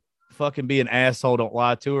 Don't fucking be an asshole. Don't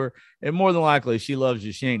lie to her. And more than likely, if she loves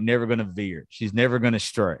you, she ain't never going to veer. She's never going to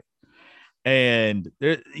stray. And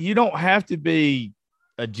you don't have to be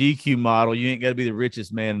a GQ model. You ain't got to be the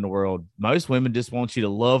richest man in the world. Most women just want you to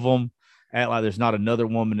love them, act like there's not another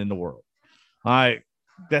woman in the world. All right.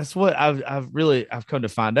 That's what I've come to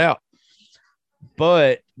find out.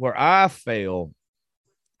 But where I fail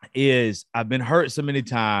is I've been hurt so many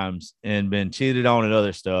times and been cheated on and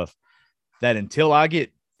other stuff that until I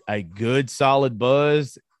get a good solid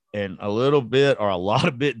buzz and a little bit or a lot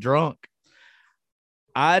of bit drunk,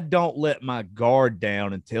 I don't let my guard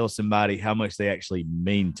down and tell somebody how much they actually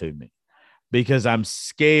mean to me, because I'm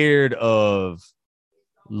scared of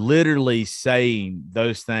literally saying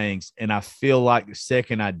those things. And I feel like the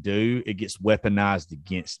second I do, it gets weaponized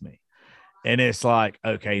against me. And it's like,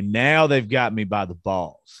 okay, now they've got me by the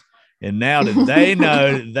balls. And now that they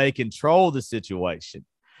know that they control the situation.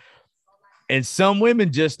 And some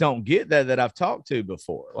women just don't get that I've talked to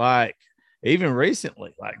before. Like, even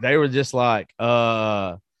recently, like, they were just like,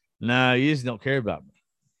 no, you just don't care about me.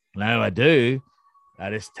 No, I do. I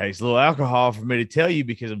just takes a little alcohol for me to tell you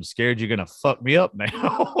because I'm scared you're going to fuck me up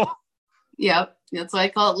now. Yep. That's why I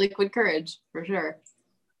call it liquid courage, for sure.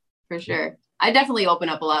 For sure. I definitely open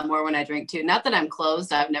up a lot more when I drink too. Not that I'm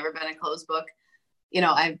closed. I've never been a closed book. You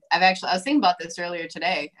know, I've actually, I was thinking about this earlier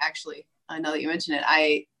today, actually. I know that you mentioned it.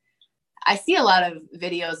 I see a lot of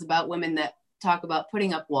videos about women that talk about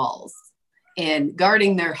putting up walls and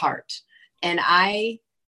guarding their heart. And I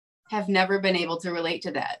have never been able to relate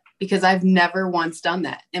to that because I've never once done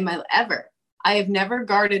that in my ever. I have never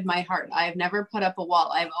guarded my heart. I have never put up a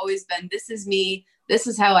wall. I've always been, this is me. This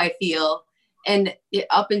is how I feel. And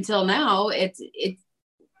up until now, it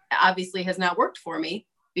obviously has not worked for me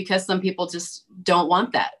because some people just don't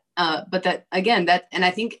want that. But that, again, and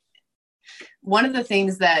I think one of the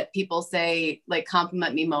things that people say, like,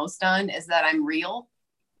 compliment me most on is that I'm real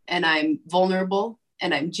and I'm vulnerable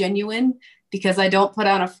and I'm genuine because I don't put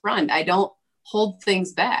on a front. I don't hold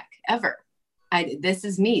things back ever. This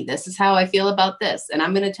is me. This is how I feel about this. And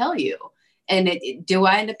I'm going to tell you. And do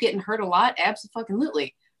I end up getting hurt a lot?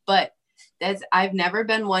 Absolutely. But I've never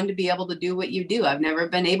been one to be able to do what you do. I've never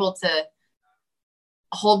been able to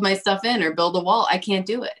hold my stuff in or build a wall. I can't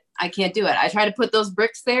do it. I try to put those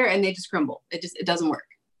bricks there and they just crumble. It doesn't work.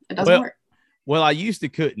 It doesn't work. Well, I used to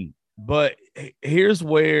couldn't, but here's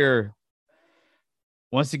where,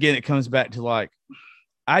 once again, it comes back to, like,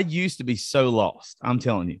 I used to be so lost. I'm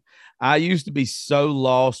telling you, I used to be so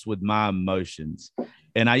lost with my emotions,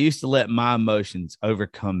 and I used to let my emotions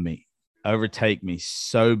overtake me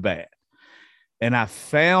so bad. And I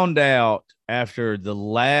found out after the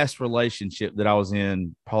last relationship that I was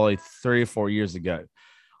in, probably 3 or 4 years ago,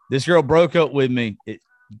 this girl broke up with me. It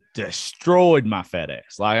destroyed my fat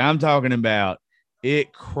ass. Like, I'm talking about,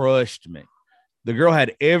 it crushed me. The girl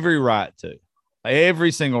had every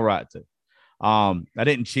single right to. I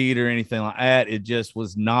didn't cheat or anything like that. It just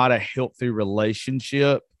was not a healthy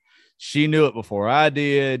relationship. She knew it before I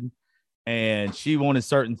did, and she wanted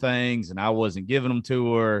certain things, and I wasn't giving them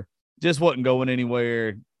to her. Just wasn't going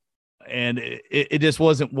anywhere. And it just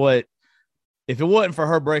wasn't what, if it wasn't for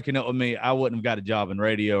her breaking up with me, I wouldn't have got a job in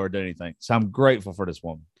radio or done anything. So I'm grateful for this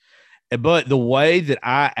woman. But the way that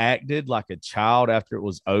I acted like a child after it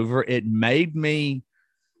was over, it made me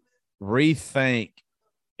rethink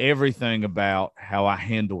everything about how I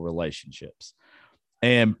handle relationships,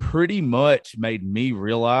 and pretty much made me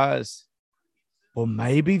realize, well,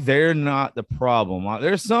 maybe they're not the problem. Like,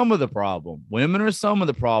 they're some of the problem. Women are some of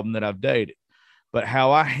the problem that I've dated, but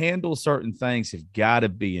how I handle certain things have got to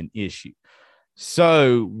be an issue.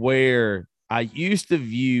 So where I used to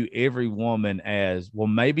view every woman as, well,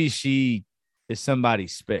 maybe she is somebody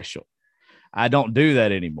special, I don't do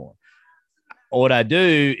that anymore. What I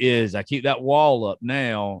do is I keep that wall up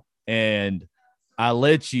now, and I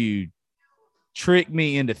let you trick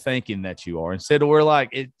me into thinking that you are, instead of where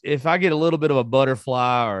like if I get a little bit of a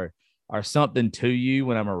butterfly or something to you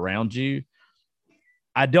when I'm around you,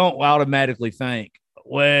 I don't automatically think,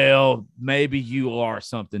 well, maybe you are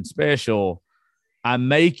something special. I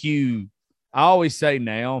always say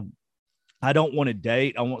now, I don't want to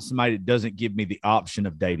date. I want somebody that doesn't give me the option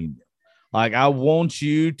of dating them. Like, I want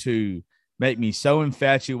you to make me so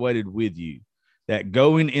infatuated with you that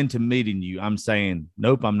going into meeting you, I'm saying,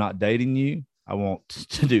 nope, I'm not dating you. I want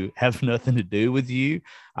to have nothing to do with you.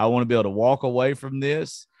 I want to be able to walk away from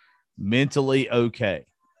this mentally okay.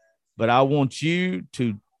 But I want you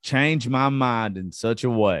to change my mind in such a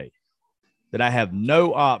way that I have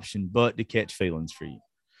no option but to catch feelings for you.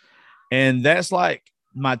 And that's like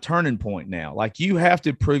my turning point now. Like, you have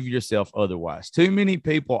to prove yourself otherwise. Too many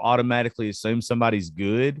people automatically assume somebody's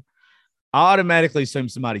good. I automatically assume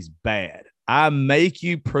somebody's bad. I make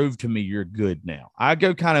you prove to me you're good now. I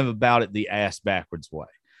go kind of about it the ass backwards way.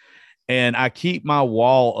 And I keep my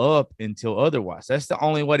wall up until otherwise. That's the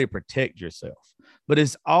only way to protect yourself. But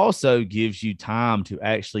it also gives you time to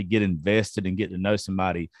actually get invested and get to know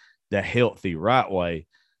somebody the healthy, right way.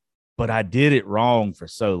 But I did it wrong for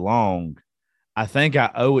so long. I think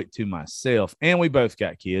I owe it to myself. And we both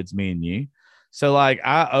got kids, me and you. So, like,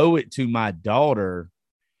 I owe it to my daughter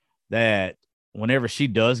that whenever she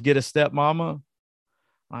does get a stepmama,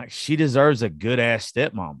 like, she deserves a good ass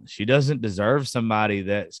stepmama. She doesn't deserve somebody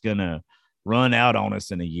that's going to run out on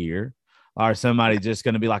us in a year, or somebody just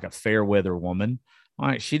going to be like a fair weather woman.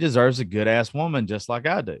 Like, she deserves a good ass woman just like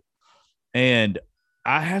I do. And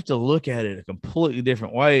I have to look at it a completely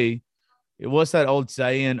different way. What's that old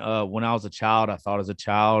saying? When I was a child, I thought as a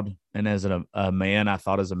child, and as a man, I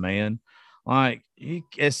thought as a man. Like,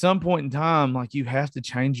 at some point in time, like, you have to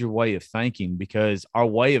change your way of thinking, because our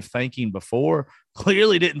way of thinking before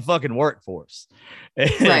clearly didn't fucking work for us.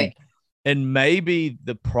 Right. And maybe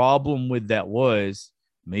the problem with that was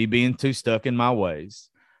me being too stuck in my ways,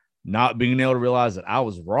 not being able to realize that I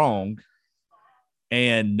was wrong,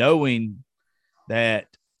 and knowing that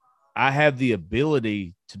I have the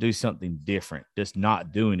ability to do something different, just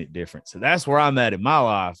not doing it different. So that's where I'm at in my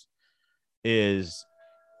life, is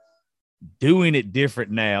doing it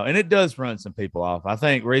different now. And it does run some people off. I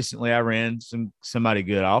think recently I ran somebody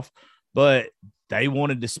good off, but they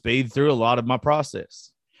wanted to speed through a lot of my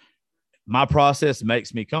process. My process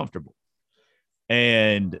makes me comfortable.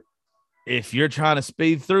 And if you're trying to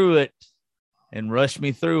speed through it and rush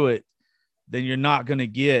me through it, then you're not going to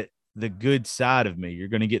get the good side of me. You're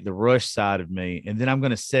going to get the rush side of me. And then I'm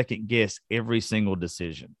going to second guess every single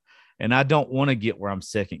decision. And I don't want to get where I'm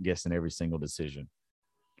second guessing every single decision.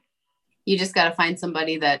 You just got to find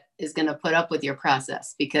somebody that is going to put up with your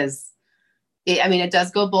process, because it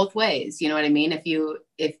does go both ways. You know what I mean?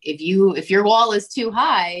 If your wall is too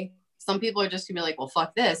high, some people are just gonna be like, well,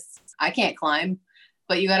 fuck this, I can't climb.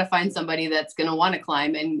 But you got to find somebody that's going to want to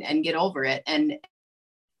climb and get over it. And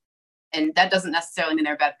that doesn't necessarily mean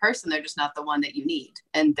they're a bad person. They're just not the one that you need.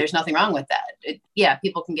 And there's nothing wrong with that.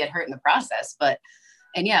 People can get hurt in the process,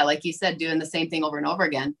 and like you said, doing the same thing over and over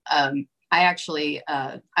again. I actually,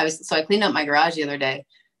 I cleaned up my garage the other day,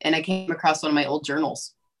 and I came across one of my old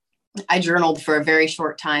journals. I journaled for a very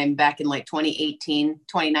short time back in like 2018,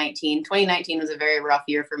 2019. 2019 was a very rough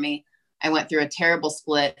year for me. I went through a terrible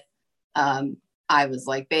split. I was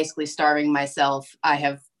like basically starving myself. I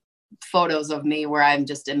have photos of me where I'm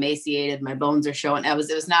just emaciated. My bones are showing. It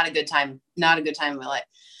was not a good time in my life.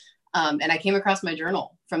 And I came across my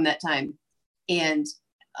journal from that time. And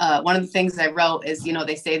one of the things I wrote is,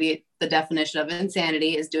 they say the definition of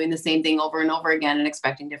insanity is doing the same thing over and over again and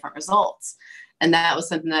expecting different results. And that was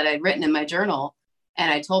something that I'd written in my journal.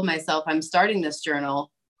 And I told myself, I'm starting this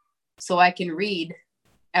journal so I can read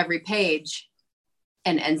every page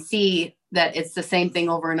and see that it's the same thing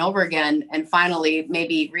over and over again. And finally,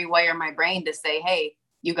 maybe rewire my brain to say, hey,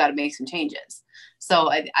 you got to make some changes. So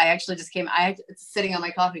I actually just it's sitting on my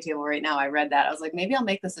coffee table right now. I read that. I was like, maybe I'll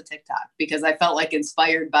make this a TikTok, because I felt like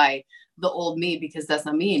inspired by the old me, because that's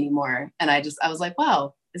not me anymore. And I was like,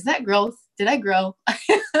 wow, is that growth? Did I grow?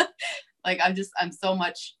 Like, I'm so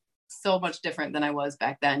much different than I was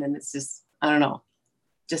back then. And it's just, I don't know,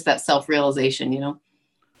 just that self-realization,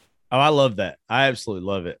 Oh, I love that. I absolutely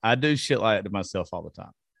love it. I do shit like that to myself all the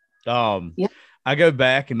time. Yeah. I go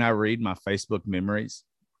back and I read my Facebook memories.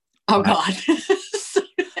 Oh God.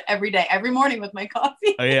 Every day, every morning with my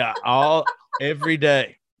coffee. Yeah. Every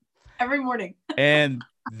day. Every morning. And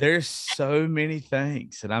there's so many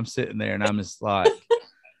things that I'm sitting there and I'm just like,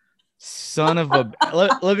 son of a,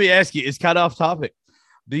 let me ask you, it's kind of off topic.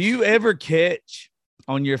 Do you ever catch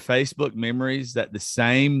on your Facebook memories that the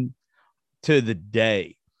same to the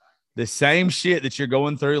day. The same shit that you're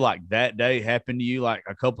going through like that day happened to you like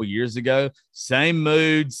a couple years ago. Same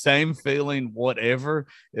mood, same feeling, whatever.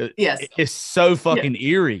 Yes. It's so fucking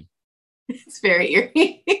eerie. It's very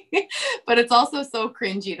eerie. But it's also so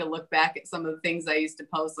cringy to look back at some of the things I used to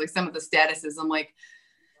post, like some of the statuses. I'm like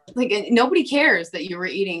nobody cares that you were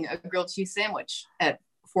eating a grilled cheese sandwich at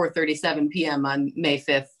 4:37 p.m. on May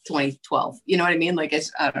 5th, 2012. You know what I mean? Like,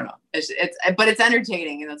 I don't know. But it's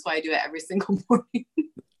entertaining. And that's why I do it every single morning.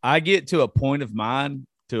 I get to a point of mine,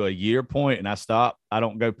 to a year point, and I stop. I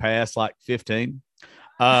don't go past like 15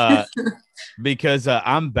 because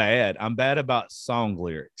I'm bad. I'm bad about song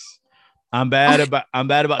lyrics. I'm bad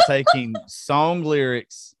about taking song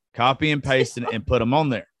lyrics, copy and pasting and put them on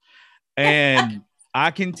there. And I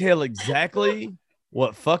can tell exactly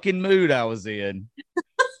what fucking mood I was in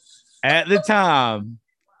at the time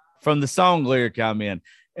from the song lyric I'm in.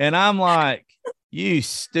 And I'm like, you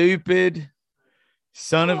stupid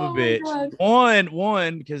son of a bitch.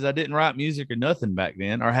 One, because I didn't write music or nothing back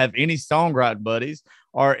then, or have any songwriting buddies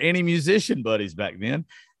or any musician buddies back then.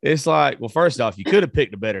 It's like, well, first off, you could have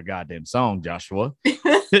picked a better goddamn song, Joshua.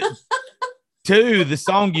 Two, the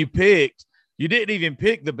song you picked, you didn't even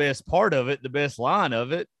pick the best part of it, the best line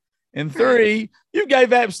of it. And three, you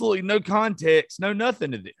gave absolutely no context, no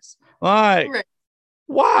nothing to this. Like,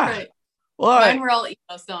 why? Right. Mine were all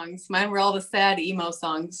emo songs. Mine were all the sad emo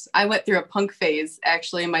songs. I went through a punk phase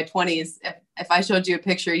actually in my 20s. If I showed you a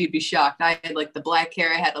picture, you'd be shocked. I had like the black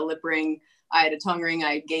hair. I had a lip ring. I had a tongue ring.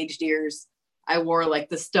 I had gauged ears. I wore like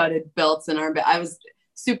the studded belts and armband. I was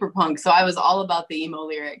super punk. So I was all about the emo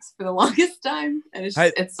lyrics for the longest time. And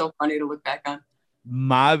it's so funny to look back on.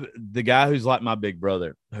 The guy who's like my big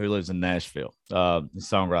brother who lives in Nashville, the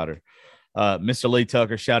songwriter, Mr. Lee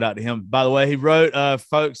Tucker, shout out to him. By the way, he wrote,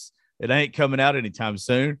 folks, it ain't coming out anytime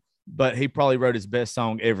soon, but he probably wrote his best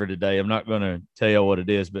song ever today. I'm not going to tell you what it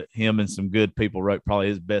is, but him and some good people wrote probably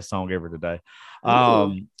his best song ever today.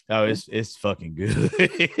 It's fucking good.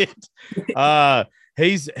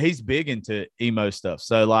 He's big into emo stuff.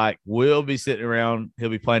 So like we'll be sitting around, he'll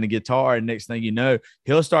be playing the guitar, and next thing you know,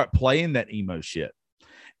 he'll start playing that emo shit.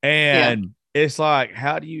 And it's like,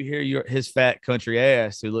 how do you hear his fat country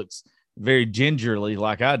ass who looks very gingerly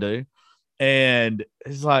like I do? And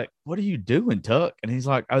it's like, what are you doing, Tuck? And he's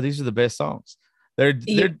like, oh, these are the best songs.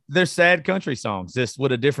 They're sad country songs, just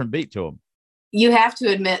with a different beat to them. You have to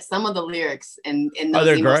admit some of the lyrics in those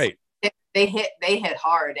they're great. They hit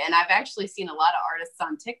hard. And I've actually seen a lot of artists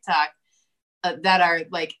on TikTok that are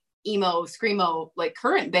like emo, screamo, like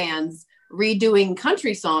current bands redoing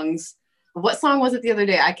country songs. What song was it the other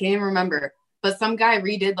day? I can't even remember. But some guy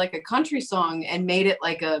redid like a country song and made it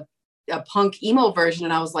like a punk emo version.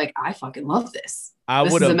 And I was like, I fucking love this. Their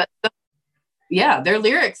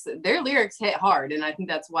lyrics hit hard. And I think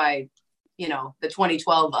that's why, the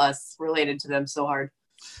 2012 us related to them so hard.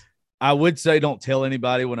 I would say don't tell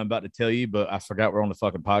anybody what I'm about to tell you, but I forgot we're on the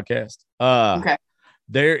fucking podcast. Okay.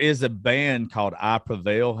 There is a band called I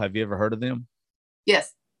Prevail. Have you ever heard of them?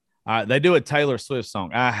 Yes. They do a Taylor Swift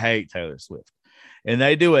song. I hate Taylor Swift. And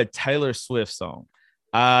they do a Taylor Swift song.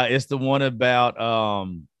 It's the one about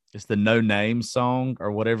it's the No Name song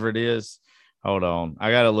or whatever it is. Hold on. I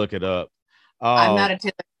got to look it up. I'm not a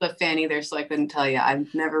Taylor Swift fan either, so I couldn't tell you.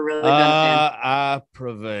 I've never really been a fan. I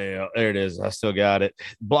Prevail. There it is. I still got it.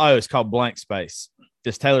 It's called Blank Space.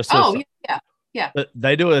 It's Taylor Swift. Oh, yeah. But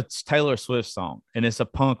they do a Taylor Swift song, and it's a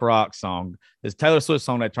punk rock song. It's a Taylor Swift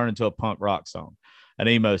song that turned into a punk rock song, an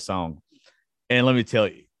emo song. And let me tell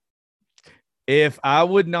you, if I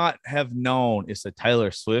would not have known it's a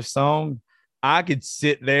Taylor Swift song, I could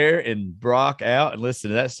sit there and rock out and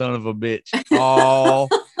listen to that son of a bitch all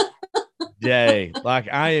day. Like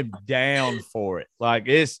I am down for it. Like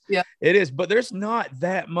it is, but there's not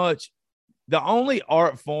that much. The only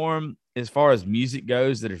art form as far as music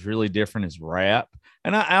goes that is really different is rap.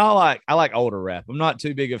 And I like older rap. I'm not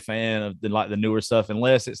too big a fan of the newer stuff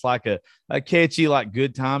unless it's like a catchy, like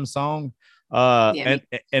good time song.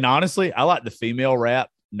 And honestly, I like the female rap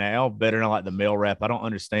now better than I like the male rap. I don't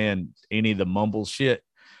understand any of the mumble shit.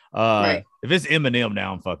 If it's Eminem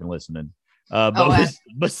now, I'm fucking listening.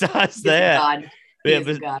 Besides that,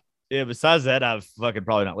 besides that, I'm fucking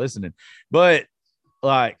probably not listening. But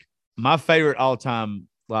like my favorite all time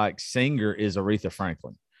like singer is Aretha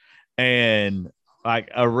Franklin, and like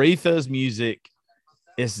Aretha's music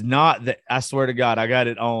is not that. I swear to God, I got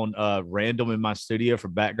it on random in my studio for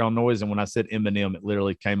background noise, and when I said Eminem, it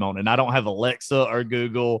literally came on. And I don't have Alexa or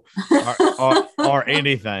Google or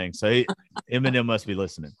anything, so Eminem must be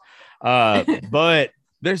listening. But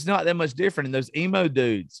there's not that much different. And those emo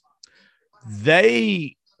dudes,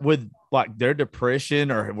 they with like their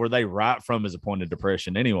depression or where they write from is a point of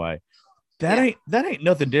depression anyway. That ain't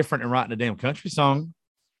nothing different than writing a damn country song.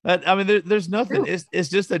 I mean, there's nothing. It's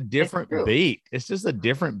just a different beat. It's just a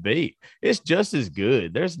different beat. It's just as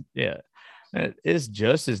good. It's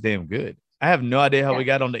just as damn good. I have no idea how we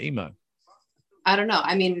got on the emo. I don't know.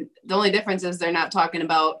 I mean, the only difference is they're not talking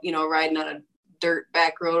about, riding on a dirt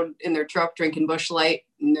back road in their truck, drinking Busch Light,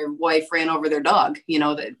 and their wife ran over their dog,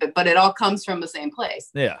 but it all comes from the same place.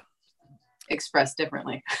 Yeah. Expressed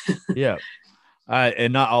differently. Yeah.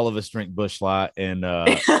 And not all of us drink Busch Light. And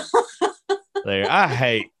I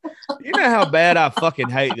hate, how bad I fucking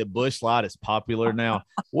hate that Busch Light is popular now.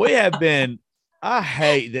 I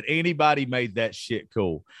hate that anybody made that shit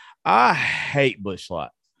cool. I hate Busch Light.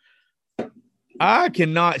 I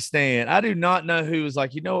cannot stand. I do not know who was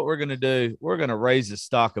like, what we're going to do? We're going to raise the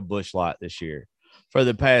stock of Busch Light this year for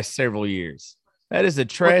the past several years. That is the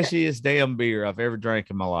trashiest damn beer I've ever drank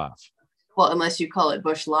in my life. Well, unless you call it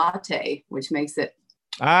Busch Latte, which makes it.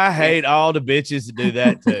 I hate all the bitches that do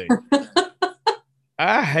that too.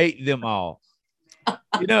 I hate them all.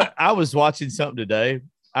 I was watching something today.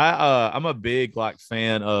 I'm a big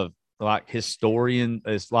fan of historian.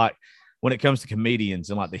 It's when it comes to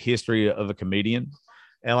comedians and the history of a comedian.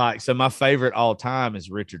 And so my favorite all time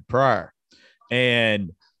is Richard Pryor.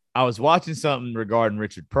 And I was watching something regarding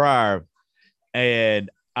Richard Pryor, and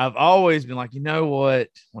I've always been like, what?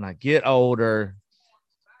 When I get older,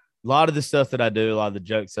 a lot of the stuff that I do, a lot of the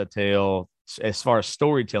jokes I tell, as far as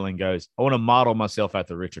storytelling goes, I want to model myself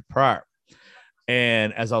after Richard Pryor.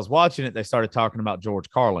 And as I was watching it, they started talking about George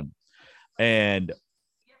Carlin. And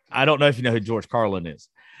I don't know if you know who George Carlin is.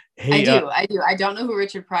 I do. I don't know who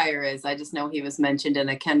Richard Pryor is. I just know he was mentioned in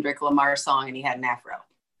a Kendrick Lamar song and he had an afro.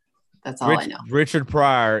 That's all I know. Richard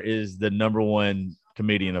Pryor is the number one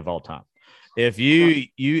comedian of all time. If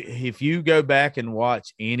you go back and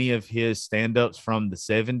watch any of his stand-ups from the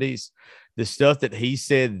 70s, the stuff that he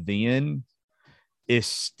said then is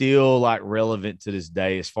still relevant to this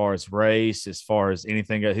day as far as race, as far as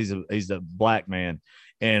anything. He's a black man.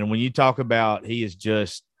 And when you talk about he is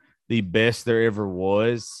just the best there ever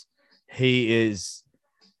was, he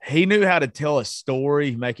knew how to tell a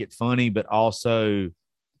story, make it funny, but also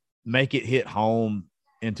make it hit home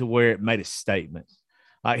into where it made a statement.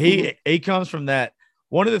 He comes from that.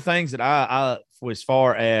 One of the things that I as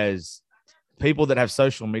far as people that have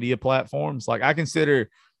social media platforms, I consider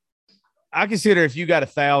if you got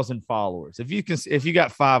 1,000 followers, if you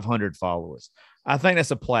got 500 followers, I think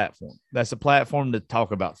that's a platform. That's a platform to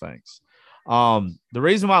talk about things. The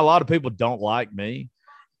reason why a lot of people don't like me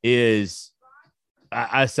is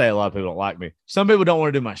I say a lot of people don't like me. Some people don't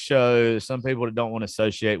want to do my show. Some people that don't want to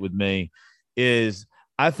associate with me is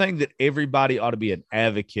I think that everybody ought to be an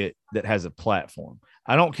advocate that has a platform.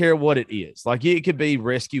 I don't care what it is. It could be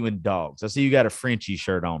rescuing dogs. I see you got a Frenchie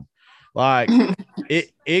shirt on.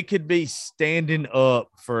 It could be standing up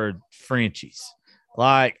for Frenchies.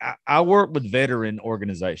 I work with veteran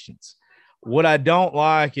organizations. What I don't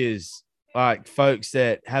like is folks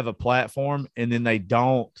that have a platform and then they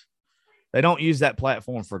don't use that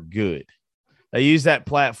platform for good. They use that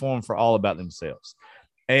platform for all about themselves.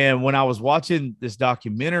 And when I was watching this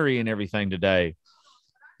documentary and everything today,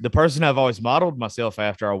 the person I've always modeled myself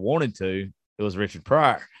after, I wanted to, it was Richard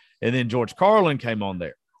Pryor. And then George Carlin came on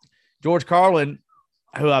there. George Carlin,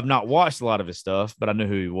 who I've not watched a lot of his stuff, but I knew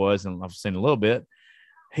who he was and I've seen a little bit.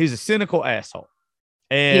 He's a cynical asshole.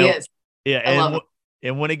 And he is. Yeah.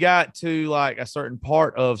 And when he got to a certain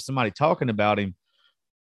part of somebody talking about him,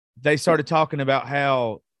 they started talking about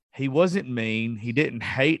how he wasn't mean. He didn't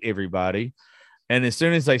hate everybody. And as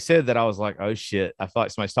soon as they said that, I was like, oh shit, I feel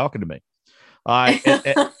like somebody's talking to me.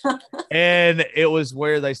 And it was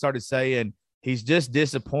where they started saying he's just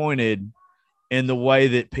disappointed in the way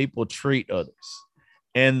that people treat others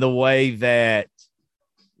and the way that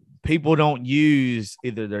people don't use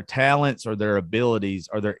either their talents or their abilities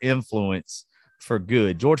or their influence for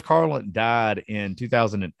good. George Carlin died in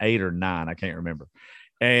 2008 or 9. I can't remember.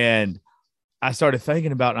 And I started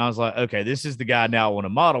thinking about it and I was like, okay, this is the guy now I want to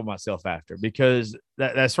model myself after because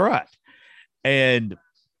that's right. And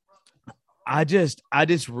I just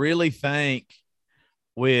really think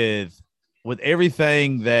with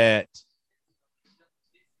everything that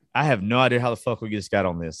I have no idea how the fuck we just got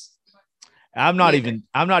on this. I'm not even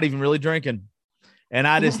really drinking. And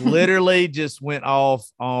I just literally just went off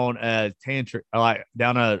on a tantrum,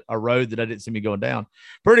 down a road that I didn't see me going down.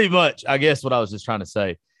 Pretty much, I guess what I was just trying to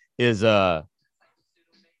say is I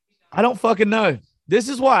don't fucking know. This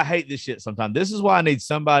is why I hate this shit sometimes. This is why I need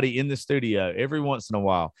somebody in the studio every once in a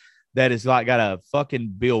while that is got a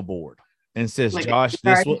fucking billboard and says, Josh,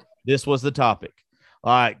 this was the topic.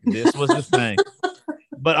 Like this was the thing.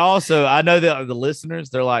 But also, I know that the listeners,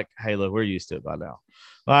 they're like, "Hey, look, we're used to it by now."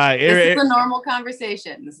 Like, this is a normal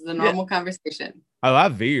conversation. This is a normal conversation. Oh, I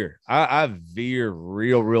veer. I veer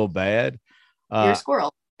real bad. You're a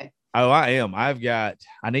squirrel. Okay. Oh, I am. I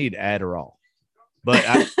need Adderall. But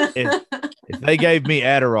if they gave me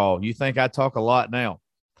Adderall, you think I talk a lot now?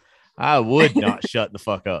 I would not shut the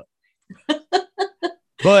fuck up.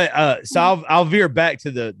 But so I'll veer back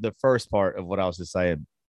to the first part of what I was just saying.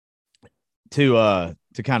 To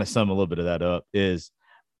kind of sum a little bit of that up is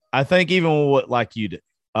I think even what like you did,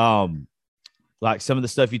 like some of the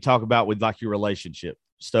stuff you talk about with like your relationship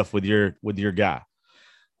stuff with your guy,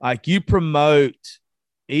 like you promote,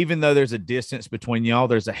 even though there's a distance between y'all,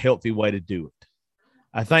 there's a healthy way to do it.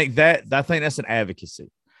 I think that's an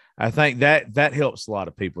advocacy. I think that helps a lot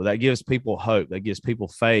of people. That gives people hope. That gives people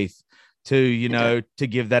faith to, to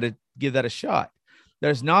give that a shot.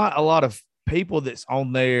 There's not a lot of people that's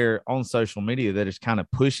on social media that is kind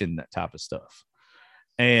of pushing that type of stuff.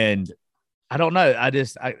 And I don't know. I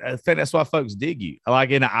think that's why folks dig you. Like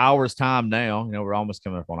in an hour's time now, we're almost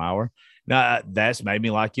coming up on an hour. Now that's made me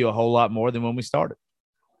like you a whole lot more than when we started.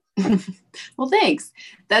 Well, thanks.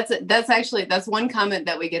 That's one comment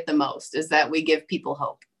that we get the most is that we give people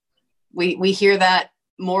hope. We hear that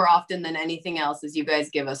more often than anything else is you guys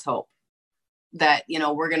give us hope that,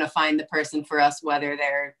 we're going to find the person for us, whether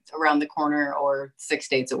they're around the corner or 6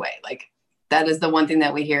 states away. Like that is the one thing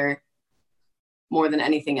that we hear more than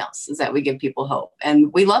anything else is that we give people hope.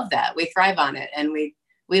 And we love that. We thrive on it. And we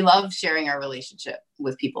love sharing our relationship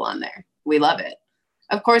with people on there. We love it.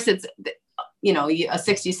 Of course, it's, a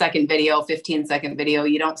 60-second video, 15-second video,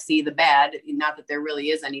 you don't see the bad. Not that there really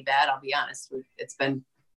is any bad, I'll be honest. It's been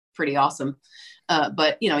pretty awesome.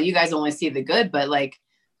 But, you guys only see the good. But like,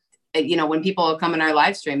 when people come in our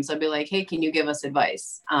live streams, I'll be like, hey, can you give us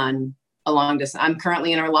advice on a long distance? I'm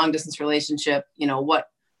currently in a long distance relationship.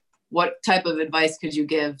 What type of advice could you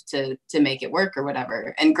give to make it work or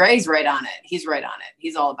whatever? And Gray's right on it. He's right on it.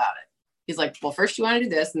 He's all about it. He's like, well, first you want to do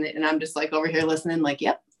this. And I'm just like over here listening, like,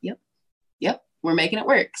 yep. We're making it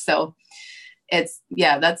work. So that's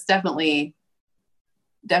definitely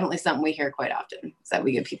something we hear quite often is that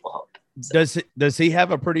we give people hope. So. Does he have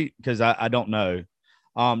a pretty, because I don't know.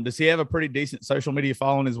 Does he have a pretty decent social media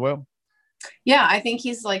following as well? Yeah, I think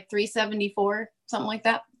he's like 374, something like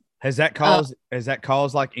that. Has that caused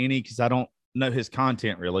like any, because I don't know his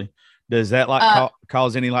content really. Does that like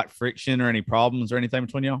cause any like friction or any problems or anything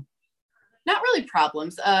between y'all? Not really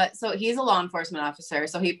problems. So he's a law enforcement officer.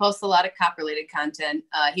 So he posts a lot of cop related content.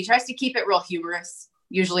 He tries to keep it real humorous.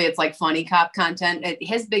 Usually it's like funny cop content.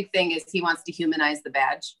 His big thing is he wants to humanize the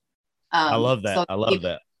badge. I love that.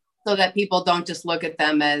 That. So that people don't just look at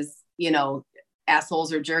them as,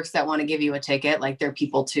 assholes or jerks that want to give you a ticket. Like they're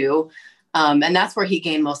people too. And that's where he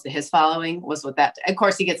gained most of his following was with that. Of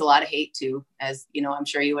course, he gets a lot of hate too, as, I'm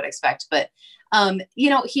sure you would expect. But,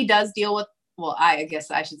 he does deal with, well, I guess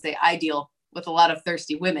I should say I deal with a lot of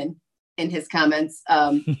thirsty women in his comments.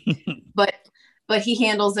 But he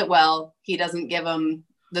handles it well. He doesn't give them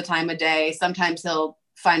the time of day. Sometimes he'll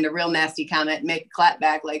find a real nasty comment, and make a clap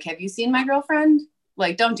back. Like, have you seen my girlfriend?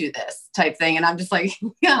 Like, don't do this type thing. And I'm just like,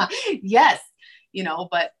 yeah, yes.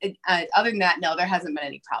 But other than that, no, there hasn't been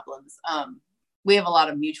any problems. We have a lot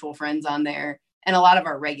of mutual friends on there and a lot of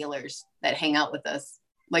our regulars that hang out with us,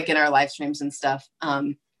 like in our live streams and stuff.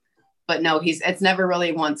 But no, it's never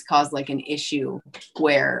really once caused like an issue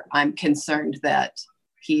where I'm concerned that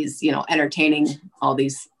he's, entertaining all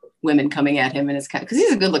these women coming at him and it's kind of, because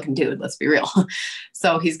he's a good looking dude, let's be real.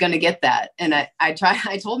 So he's going to get that. And I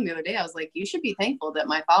told him the other day, I was like, you should be thankful that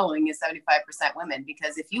my following is 75% women,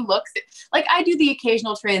 because if you look, like I do the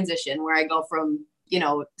occasional transition where I go from,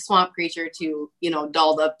 swamp creature to,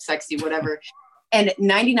 dolled up, sexy, whatever. And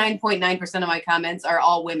 99.9% of my comments are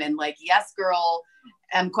all women like, yes, girl,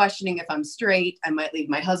 I'm questioning if I'm straight. I might leave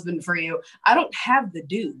my husband for you. I don't have the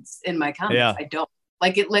dudes in my comments. Yeah. I don't.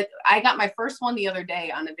 I got my first one the other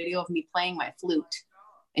day on a video of me playing my flute.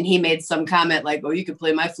 And he made some comment like, oh, you could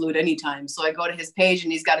play my flute anytime. So I go to his page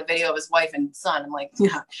and he's got a video of his wife and son. I'm like,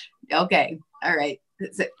 yeah, okay, all right.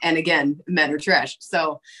 And again, men are trash.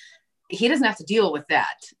 So he doesn't have to deal with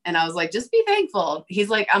that. And I was like, just be thankful. He's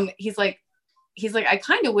like, I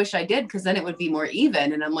kind of wish I did, because then it would be more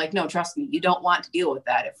even. And I'm like, no, trust me, you don't want to deal with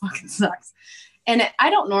that. It fucking sucks. And I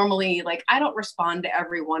don't normally, I don't respond to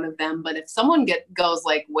every one of them. But if someone goes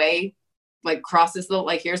crosses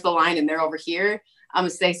here's the line and they're over here, I'm going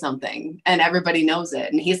to say something and everybody knows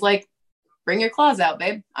it. And he's like, bring your claws out,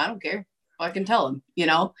 babe. I don't care. I can tell him,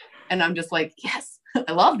 and I'm just like, yes,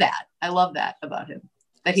 I love that. I love that about him,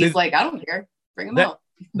 that he's like, I don't care. Bring him out.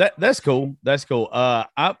 That's cool. That's cool.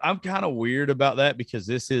 I'm kind of weird about that because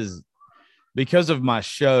because of my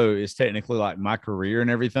show is technically like my career and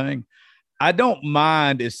everything. I don't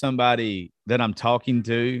mind if somebody that I'm talking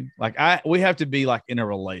to, like we have to be like in a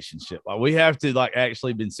relationship. Like we have to like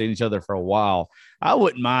actually been seeing each other for a while. I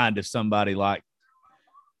wouldn't mind if somebody like,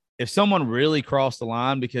 if someone really crossed the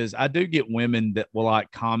line, because I do get women that will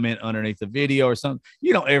like comment underneath the video or something.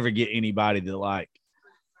 You don't ever get anybody that like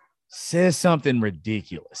says something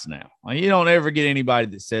ridiculous now. Like, you don't ever get anybody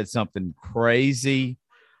that said something crazy.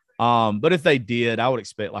 But if they did, I would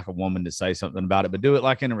expect like a woman to say something about it, but do it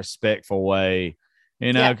like in a respectful way,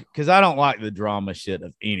 you know, because I don't like the drama shit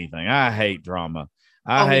of anything. I hate drama.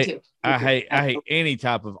 I hate any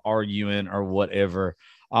type of arguing or whatever.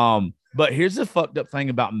 But here's the fucked up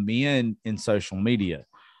thing about men in social media.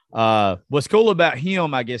 What's cool about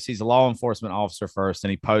him, I guess he's a law enforcement officer first,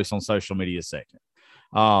 and he posts on social media second.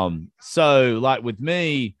 So like with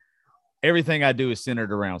me, everything I do is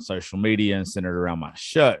centered around social media and centered around my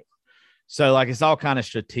show. So like, it's all kind of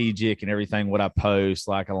strategic and everything, what I post,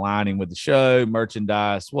 like aligning with the show,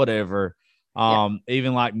 merchandise, whatever.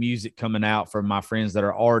 Even like music coming out from my friends that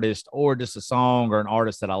are artists, or just a song or an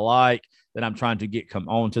artist that I like that I'm trying to get come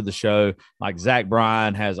on to the show. Like Zach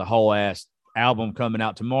Bryan has a whole ass album coming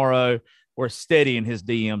out tomorrow. We're steady in his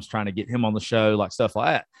DMs trying to get him on the show, like stuff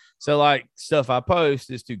like that. So like stuff I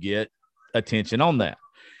post is to get attention on that.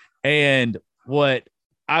 And what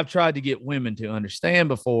I've tried to get women to understand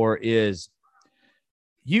before is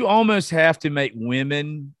you almost have to make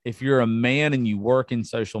women, if you're a man and you work in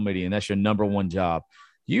social media and that's your number one job,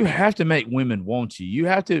 you have to make women want you. You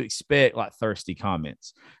have to expect like thirsty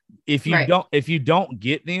comments. If you don't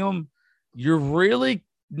get them, you're really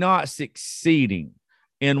not succeeding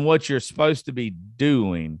in what you're supposed to be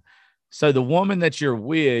doing. So the woman that you're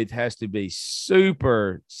with has to be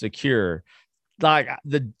super secure. Like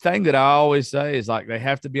the thing that I always say is like, they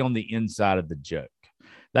have to be on the inside of the joke.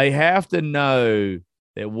 They have to know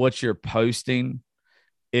that what you're posting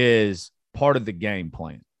is part of the game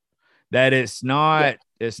plan, that it's not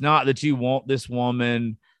that you want this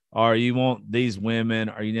woman or you want these women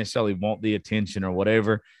or you necessarily want the attention or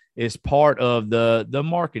whatever. It's part of the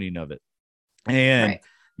marketing of it. And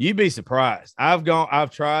you'd be surprised. I've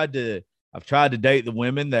tried to date the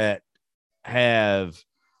women that have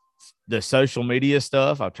the social media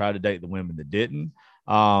stuff. I've tried to date the women that didn't.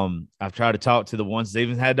 I've tried to talk to the ones that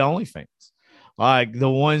even had the OnlyFans, like the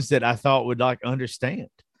ones that I thought would like understand.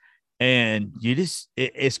 And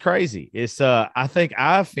it's crazy. It's I think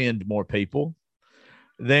I offend more people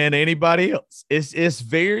than anybody else. It's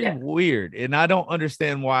very weird, and I don't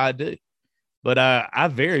understand why I do, but I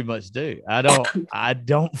very much do. I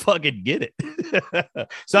don't fucking get it.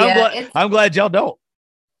 So I'm glad y'all don't.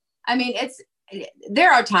 I mean,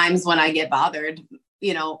 there are times when I get bothered,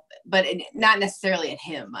 you know, but not necessarily at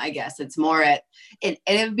him. I guess it's more at it.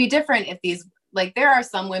 And it would be different if these, like, there are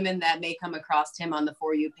some women that may come across him on the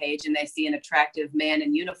For You page and they see an attractive man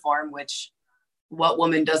in uniform, which what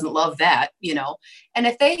woman doesn't love that, you know? And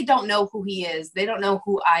if they don't know who he is, they don't know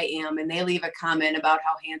who I am, and they leave a comment about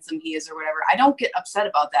how handsome he is or whatever, I don't get upset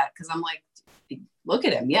about that, because I'm like, look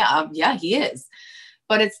at him. Yeah, he is.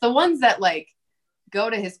 But it's the ones that like go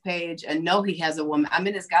to his page and know he has a woman. I'm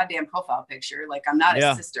in his goddamn profile picture. Like, I'm not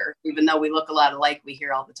his sister, even though we look a lot alike. We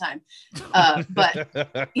hear all the time.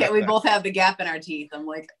 But yeah, we both have the gap in our teeth. I'm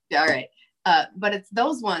like, all right. But it's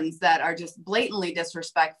those ones that are just blatantly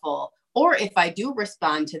disrespectful. Or if I do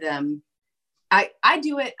respond to them, I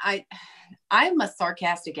do it. I'm a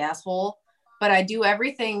sarcastic asshole, but I do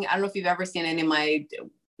everything. I don't know if you've ever seen any of my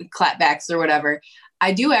clapbacks or whatever.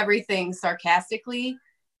 I do everything sarcastically,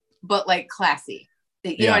 but like classy.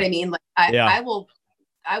 You know what I mean? Like I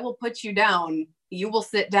will put you down. You will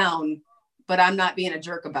sit down, but I'm not being a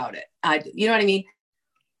jerk about it. You know what I mean?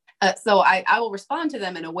 So I will respond to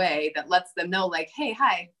them in a way that lets them know, like, hey,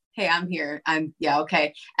 hi, hey, I'm here.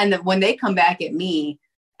 Okay. And then when they come back at me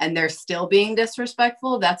and they're still being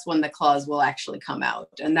disrespectful, that's when the claws will actually come out.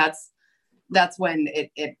 And that's when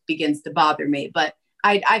it begins to bother me. But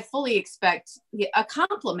I fully expect a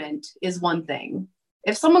compliment is one thing.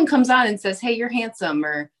 If someone comes on and says, hey, you're handsome,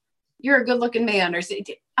 or you're a good looking man, or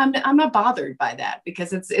I'm not bothered by that,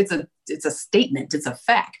 because it's a statement. It's a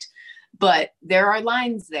fact. But there are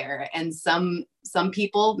lines there, and some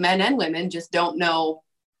people, men and women, just don't know,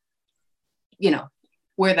 you know,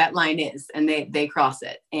 where that line is, and they cross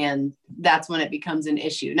it. And that's when it becomes an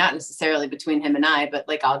issue, not necessarily between him and I, but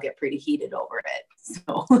like, I'll get pretty heated over it.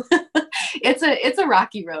 So it's a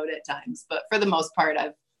rocky road at times, but for the most part,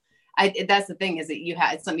 that's the thing, is that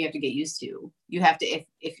it's something you have to get used to. You have to,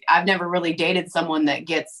 if I've never really dated someone that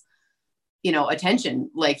gets attention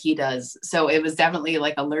like he does. So it was definitely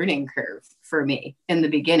like a learning curve for me in the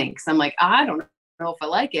beginning, because I'm like, I don't know if I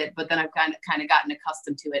like it, but then I've kind of gotten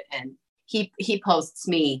accustomed to it. And he posts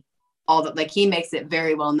me all the, like, he makes it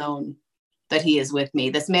very well known that he is with me.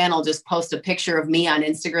 This man will just post a picture of me on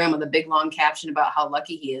Instagram with a big long caption about how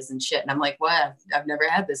lucky he is and shit. And I'm like, well, I've never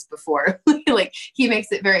had this before. Like, he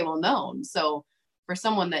makes it very well known. So for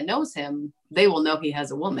someone that knows him, they will know he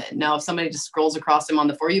has a woman. Now, if somebody just scrolls across him on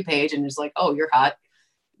the For You page and is like, oh, you're hot,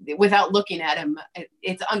 without looking at him,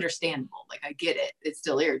 it's understandable. Like, I get it. It's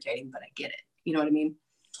still irritating, but I get it. You know what I mean?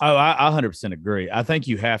 Oh, I 100% agree. I think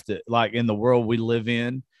you have to, like, in the world we live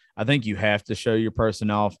in, I think you have to show your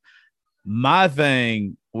person off. My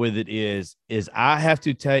thing with it is I have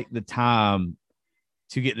to take the time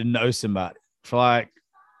to get to know somebody for like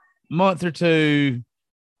a month or two,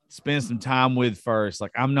 spend some time with first.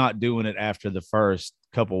 Like, I'm not doing it after the first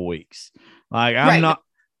couple weeks. Like, I'm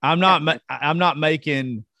not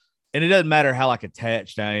making, and it doesn't matter how like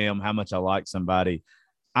attached I am, how much I like somebody.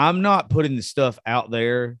 I'm not putting the stuff out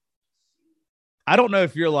there. I don't know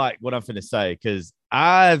if you're like what I'm going to say, because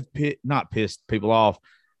I've not pissed people off.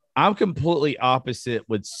 I'm completely opposite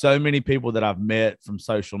with so many people that I've met from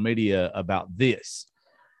social media about this.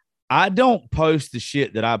 I don't post the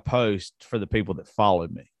shit that I post for the people that follow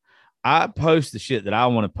me. I post the shit that I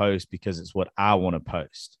want to post because it's what I want to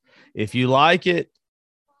post. If you like it,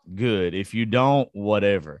 good. If you don't,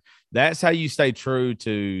 whatever. That's how you stay true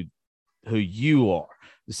to who you are.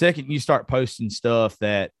 The second you start posting stuff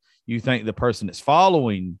that you think the person that's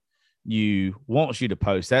following you wants you to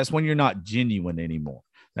post, that's when you're not genuine anymore.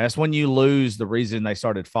 That's when you lose the reason they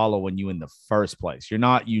started following you in the first place. You're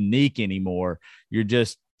not unique anymore. You're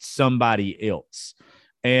just somebody else.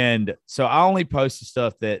 And so I only post the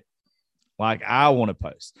stuff that like I want to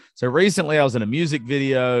post. So recently I was in a music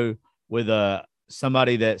video with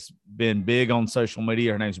somebody that's been big on social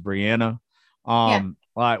media. Her name's Brianna. All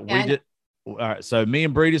right. So me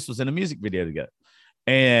and Breedis was in a music video together,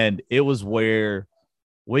 and it was where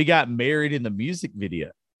we got married in the music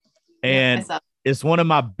video. And it's one of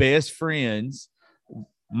my best friends.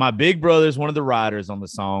 My big brother is one of the writers on the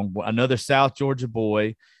song. Another South Georgia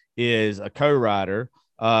boy is a co-writer.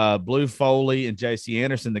 Blue Foley and JC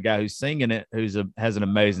Anderson, the guy who's singing it, has an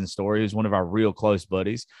amazing story, who's one of our real close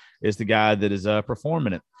buddies, is the guy that is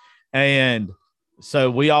performing it. And so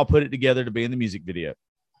we all put it together to be in the music video.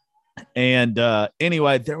 And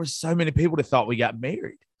anyway, there were so many people that thought we got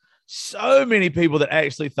married. So many people that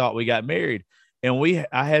actually thought we got married. And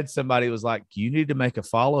I had somebody who was like, you need to make a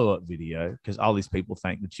follow-up video because all these people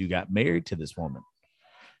think that you got married to this woman.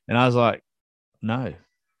 And I was like, no,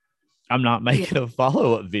 I'm not making a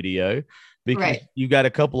follow-up video because you got a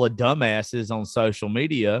couple of dumbasses on social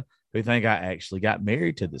media who think I actually got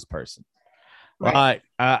married to this person. Right.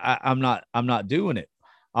 I'm not doing it.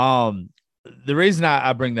 The reason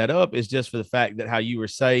I bring that up is just for the fact that how you were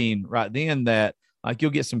saying right then that like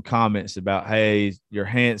you'll get some comments about, hey, you're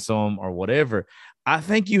handsome or whatever. I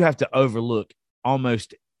think you have to overlook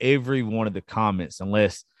almost every one of the comments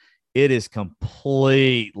unless it is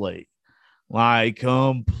completely over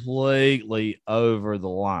the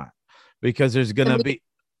line, because there's going to be.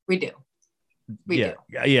 We do.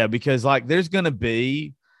 Yeah. Because like there's going to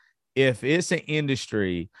be, if it's an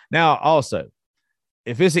industry now, also,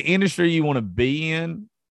 if it's an industry you want to be in,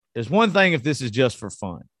 there's one thing if this is just for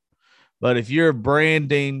fun. But if you're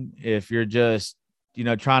branding, if you're just,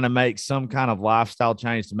 trying to make some kind of lifestyle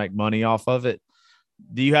change to make money off of it,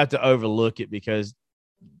 do you have to overlook it? Because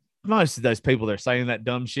most of those people that are saying that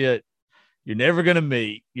dumb shit, you're never going to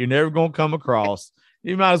meet. You're never going to come across.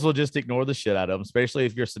 You might as well just ignore the shit out of them, especially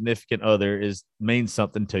if your significant other means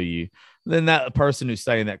something to you. Then that person who's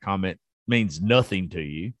saying that comment means nothing to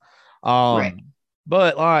you.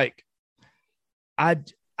 But like, I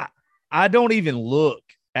don't even look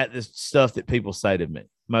at this stuff that people say to me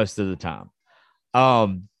most of the time.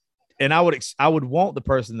 And I would want the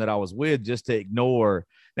person that I was with just to ignore.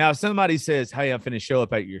 Now, if somebody says, hey, I'm finna show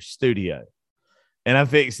up at your studio and I'm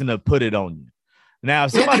fixing to put it on you. Now,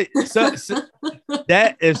 if somebody,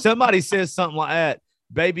 if somebody says something like that,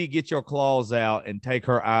 baby, get your claws out and take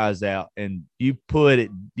her eyes out and you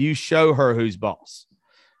show her who's boss.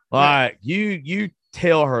 Like you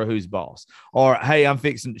tell her who's boss, or, hey, I'm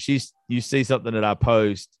fixing, you see something that I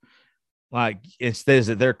post, like it says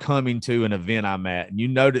that they're coming to an event I'm at, and you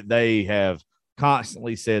know that they have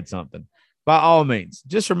constantly said something. By all means,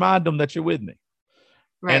 just remind them that you're with me.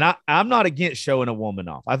 Right. And I'm not against showing a woman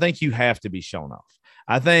off. I think you have to be shown off.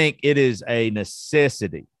 I think it is a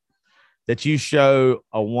necessity that you show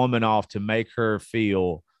a woman off to make her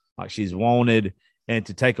feel like she's wanted and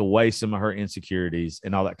to take away some of her insecurities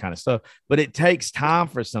and all that kind of stuff. But it takes time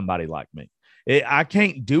for somebody like me. I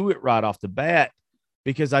can't do it right off the bat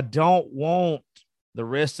because I don't want the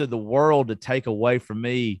rest of the world to take away from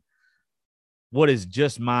me what is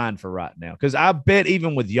just mine for right now. Because I bet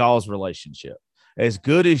even with y'all's relationship, as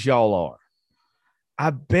good as y'all are,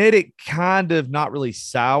 I bet it kind of not really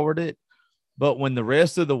soured it. But when the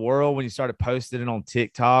rest of the world, when you started posting it on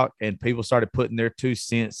TikTok and people started putting their 2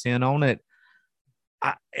 cents in on it,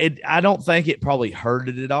 I don't think it probably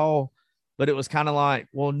hurted it all. But it was kind of like,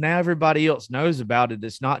 well, now everybody else knows about it.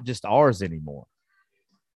 It's not just ours anymore.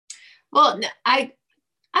 Well, I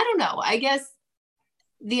don't know. I guess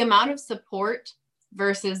the amount of support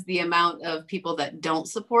versus the amount of people that don't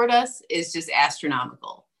support us is just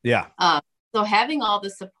astronomical. Yeah. So having all the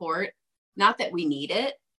support, not that we need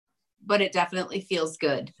it, but it definitely feels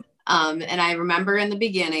good. And I remember in the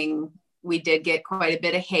beginning, we did get quite a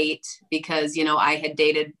bit of hate because, you know, I had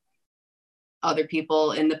dated other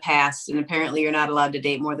people in the past, and apparently you're not allowed to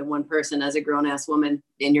date more than one person as a grown-ass woman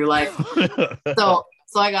in your life. So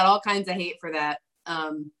I got all kinds of hate for that.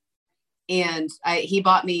 And he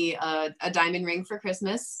bought me a diamond ring for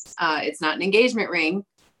Christmas. It's not an engagement ring,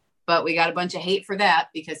 but we got a bunch of hate for that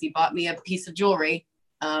because he bought me a piece of jewelry.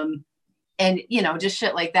 And, you know, just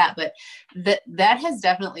shit like that. But that has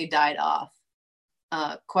definitely died off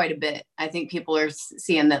quite a bit. I think people are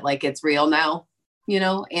seeing that like it's real now, you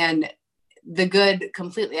know, and the good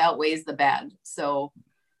completely outweighs the bad. So,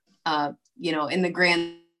 you know, in the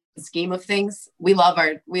grand scheme of things, we love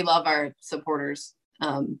our supporters.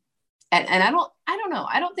 And I don't know.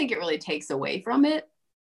 I don't think it really takes away from it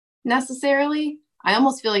necessarily. I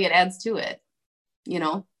almost feel like it adds to it, you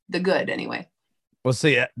know, the good anyway. Well,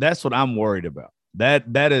 see, that's what I'm worried about.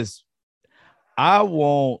 That is, I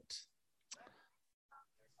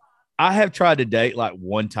have tried to date like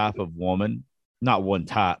one type of woman, not one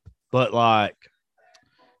type, but like,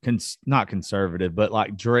 not conservative, but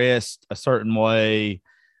like dressed a certain way,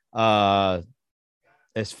 as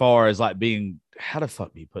far as like being, how the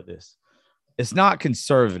fuck do you put this? It's not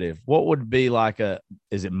conservative. What would be like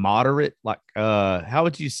is it moderate? Like, how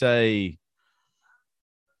would you say?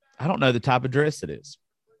 I don't know the type of dress it is.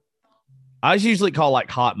 I usually call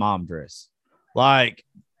like hot mom dress. Like,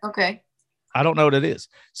 okay. I don't know what it is.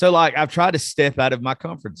 So like, I've tried to step out of my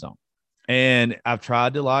comfort zone, and I've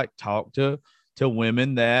tried to like talk to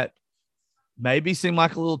women that maybe seem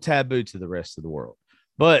like a little taboo to the rest of the world.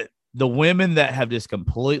 But the women that have just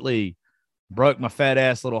completely broke my fat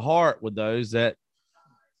ass little heart with those that,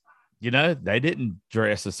 you know, they didn't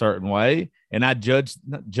dress a certain way, and I judged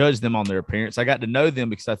them on their appearance. I got to know them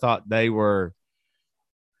because I thought they were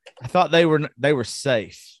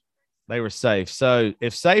safe. They were safe. So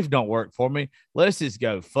if safe don't work for me, let's just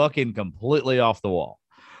go fucking completely off the wall.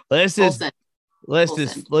 Let's just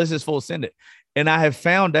full send it. And I have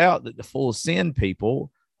found out that the full send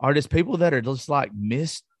people are just people that are just like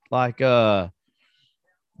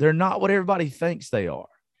they're not what everybody thinks they are.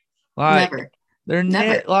 Like, never.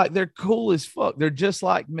 They're like, they're cool as fuck. They're just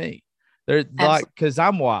like me. They're Absolutely. Like, because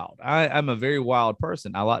I'm wild. I'm a very wild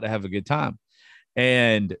person. I like to have a good time.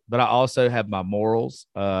 But I also have my morals.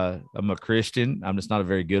 I'm a Christian. I'm just not a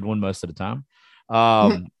very good one most of the time.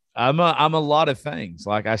 I'm a lot of things.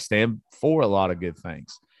 Like, I stand for a lot of good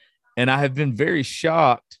things. And I have been very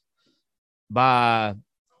shocked by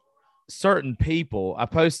certain people. I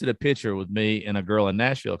posted a picture with me and a girl in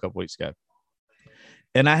Nashville a couple weeks ago.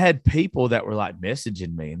 And I had people that were like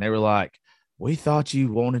messaging me, and they were like, we thought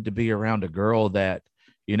you wanted to be around a girl that,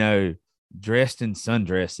 you know, dressed in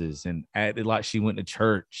sundresses and acted like she went to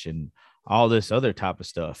church and all this other type of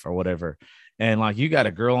stuff or whatever. And like, you got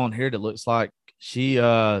a girl on here that looks like she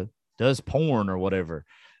does porn or whatever.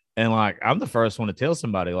 And like, I'm the first one to tell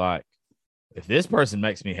somebody, like, if this person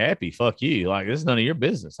makes me happy, fuck you. Like, this is none of your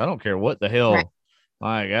business. I don't care what the hell. Right.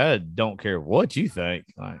 Like, I don't care what you think.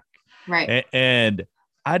 Like, right. And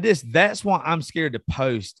that's why I'm scared to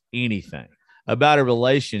post anything about a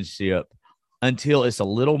relationship until it's a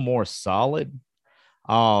little more solid.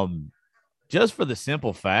 Just for the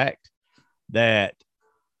simple fact that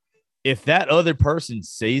if that other person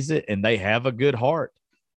sees it and they have a good heart,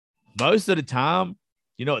 most of the time,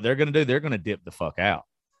 you know what they're going to do? They're going to dip the fuck out.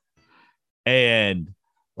 And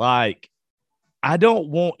like, I don't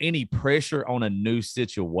want any pressure on a new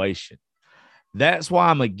situation. That's why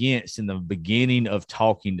I'm against, in the beginning of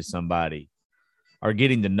talking to somebody or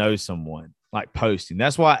getting to know someone, like posting.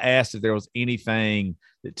 That's why I asked if there was anything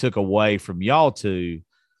that took away from y'all two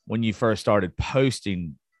when you first started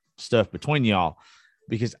posting stuff between y'all,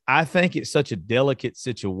 because I think it's such a delicate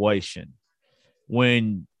situation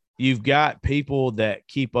when you've got people that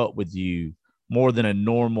keep up with you more than a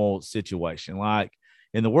normal situation. Like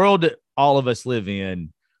in the world that all of us live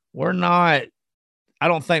in, I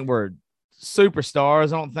don't think we're superstars.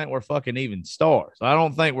 I don't think we're fucking even stars. I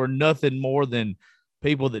don't think we're nothing more than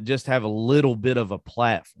people that just have a little bit of a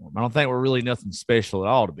platform. I don't think we're really nothing special at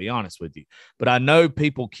all, to be honest with you. But I know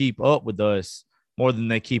people keep up with us more than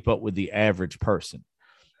they keep up with the average person.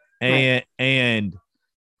 And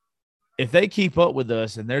if they keep up with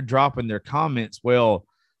us and they're dropping their comments, well,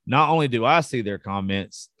 not only do I see their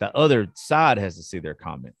comments, the other side has to see their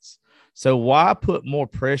comments. So why put more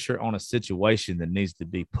pressure on a situation that needs to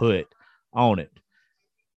be put on it?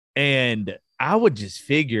 And I would just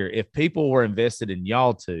figure if people were invested in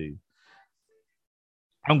y'all two,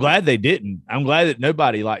 I'm glad they didn't. I'm glad that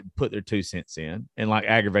nobody like put their 2 cents in and like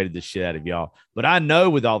aggravated the shit out of y'all. But I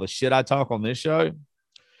know with all the shit I talk on this show,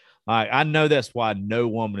 like I know that's why no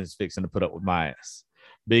woman is fixing to put up with my ass,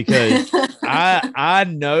 because I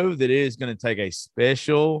know that it is going to take a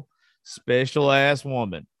special ass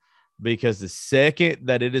woman, because the second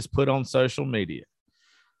that it is put on social media,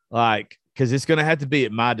 like, because it's going to have to be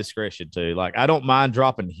at my discretion too. Like, I don't mind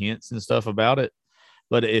dropping hints and stuff about it,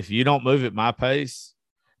 but if you don't move at my pace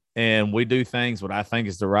and we do things what I think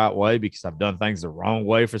is the right way, because I've done things the wrong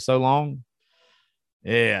way for so long,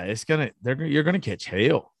 yeah, you're going to catch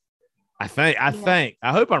hell. I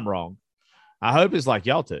hope I'm wrong. I hope it's like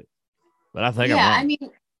y'all too, but I think I'm wrong. I mean,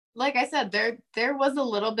 like I said, there was a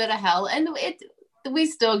little bit of hell, and we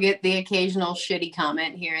still get the occasional shitty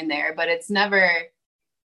comment here and there, but it's never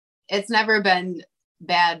been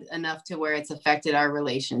bad enough to where it's affected our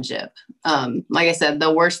relationship. Like I said,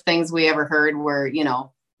 the worst things we ever heard were,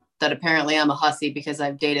 that apparently I'm a hussy because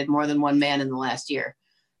I've dated more than one man in the last year,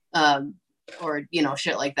 or,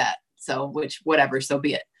 shit like that. So, whatever, so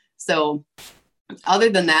be it. So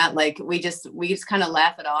other than that, like, we just kind of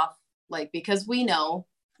laugh it off, like, because we know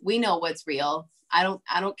what's real. I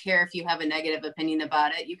don't care if you have a negative opinion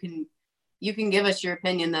about it. You can give us your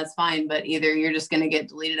opinion. That's fine. But either you're just going to get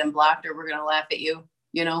deleted and blocked, or we're going to laugh at you,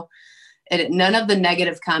 And none of the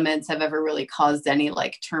negative comments have ever really caused any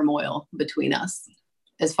like turmoil between us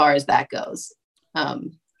as far as that goes.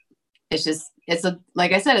 Like I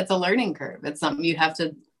said, it's a learning curve. It's something you have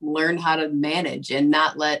to learn how to manage and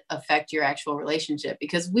not let affect your actual relationship,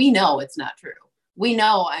 because we know it's not true. We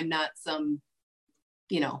know I'm not some,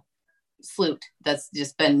 sloot that's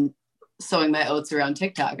just been sowing my oats around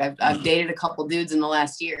TikTok. I've dated a couple dudes in the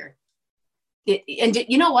last year. And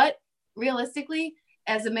you know what? Realistically,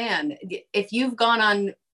 as a man, if you've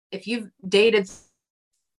dated a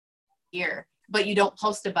year, but you don't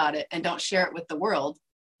post about it and don't share it with the world,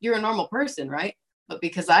 you're a normal person, right? But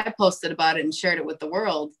because I posted about it and shared it with the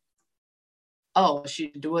world,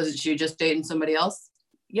 wasn't she just dating somebody else?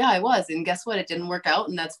 Yeah, I was. And guess what? It didn't work out,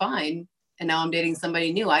 and that's fine. And now I'm dating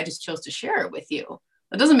somebody new. I just chose to share it with you.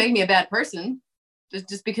 That doesn't make me a bad person,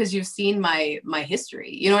 just because you've seen my history.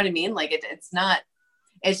 You know what I mean? Like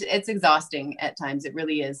it's exhausting at times. It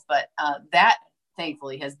really is. But that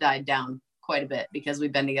thankfully has died down quite a bit, because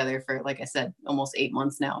we've been together for, like I said, almost 8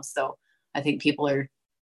 months now. So I think people are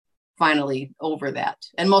finally over that.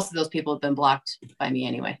 And most of those people have been blocked by me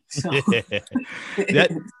anyway. So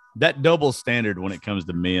that double standard when it comes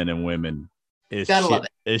to men and women is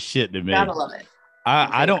shit to me. Gotta love it.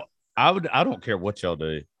 I don't care what y'all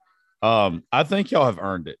do. I think y'all have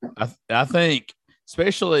earned it. I think,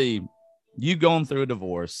 especially you going through a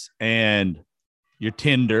divorce and your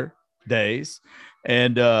Tinder days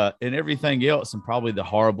and everything else, and probably the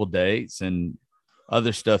horrible dates and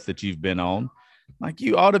other stuff that you've been on. Like,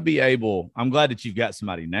 you ought to be able, I'm glad that you've got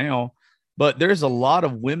somebody now, but there's a lot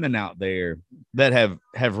of women out there that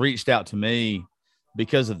have reached out to me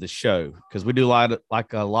because of the show, because we do a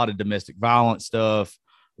lot of domestic violence stuff.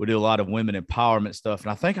 We do a lot of women empowerment stuff.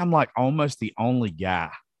 And I think I'm like almost the only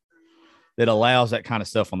guy that allows that kind of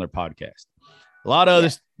stuff on their podcast. A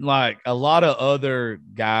lot of other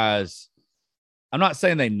guys, I'm not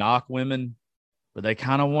saying they knock women, but they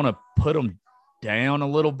kind of want to put them down a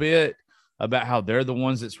little bit about how they're the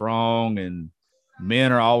ones that's wrong and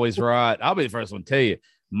men are always right. I'll be the first one to tell you,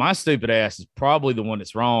 my stupid ass is probably the one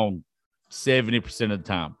that's wrong 70% of the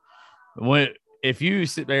time. If you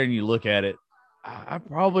sit there and you look at it, I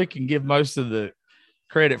probably can give most of the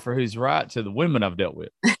credit for who's right to the women I've dealt with.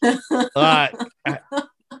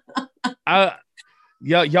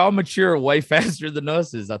 Y'all mature way faster than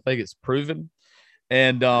us, as I think it's proven.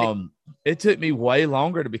 And it took me way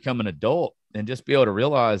longer to become an adult and just be able to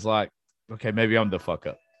realize, like, okay, maybe I'm the fuck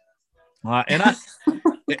up. And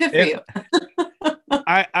Good for you.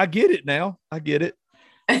 I get it now. I get it.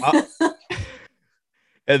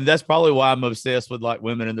 And that's probably why I'm obsessed with like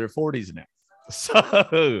women in their 40s now.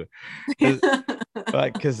 So,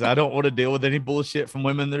 because I don't want to deal with any bullshit from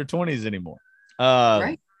women in their 20s anymore.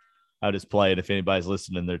 Right. I'll just play it if anybody's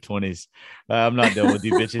listening in their 20s. I'm not dealing with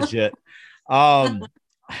you bitches yet.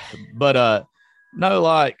 But no,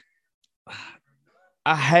 like,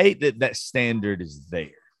 I hate that standard is there.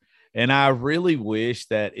 And I really wish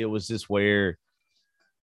that it was just where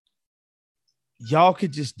y'all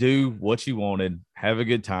could just do what you wanted, have a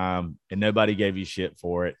good time, and nobody gave you shit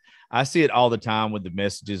for it. I see it all the time with the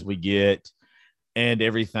messages we get and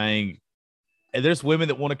everything. And there's women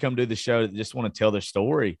that want to come do the show that just want to tell their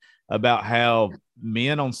story about how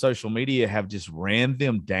men on social media have just ran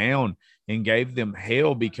them down and gave them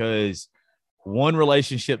hell because one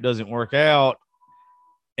relationship doesn't work out.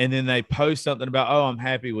 And then they post something about, oh, I'm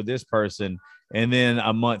happy with this person. And then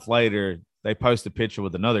a month later, they post a picture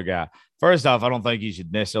with another guy. First off, I don't think you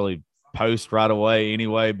should necessarily post right away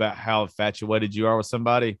anyway about how infatuated you are with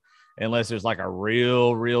somebody, unless there's like a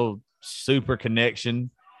real super connection.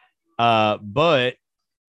 But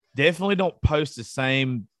definitely don't post the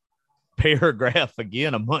same paragraph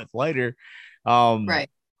again a month later. Right.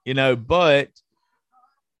 You know, but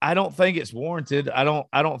I don't think it's warranted. I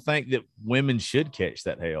don't think that women should catch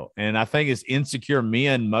that hell. And I think it's insecure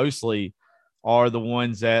men mostly are the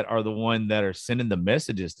ones that are sending the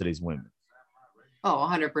messages to these women. Oh,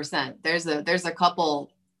 100%. There's a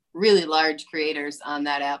couple really large creators on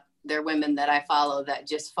that app. They're women that I follow that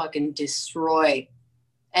just fucking destroy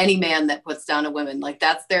any man that puts down a woman. Like,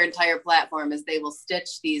 that's their entire platform, is they will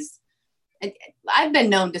stitch these. And I've been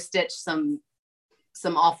known to stitch some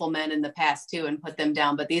awful men in the past too and put them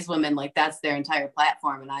down, but these women, like, that's their entire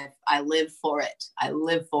platform, and I live for it. I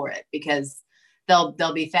live for it because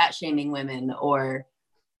they'll be fat shaming women, or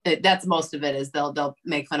that's most of it, is they'll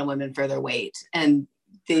make fun of women for their weight, and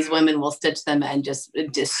these women will stitch them and just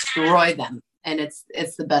destroy them, and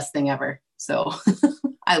it's the best thing ever. So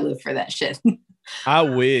I live for that shit. I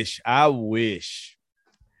wish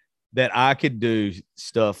that I could do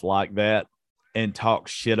stuff like that and talk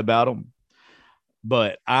shit about them,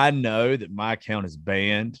 but I know that my account is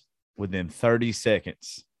banned within 30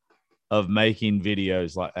 seconds of making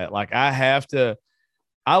videos like that. Like,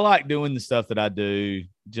 I like doing the stuff that I do,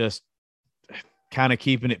 just kind of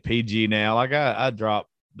keeping it PG now. Like, I drop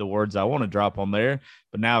the words I want to drop on there,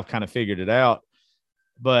 but now I've kind of figured it out.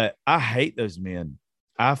 But I hate those men.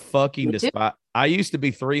 I fucking despise. I used to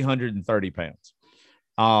be 330 pounds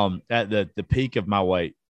at the peak of my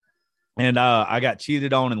weight. And I got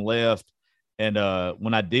cheated on and left. And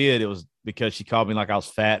when I did, it was because she called me like I was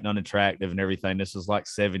fat and unattractive and everything. This was like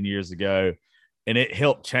 7 years ago. And it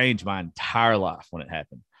helped change my entire life when it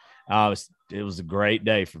happened. It was a great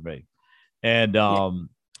day for me. And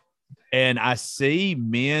and I see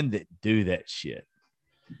men that do that shit.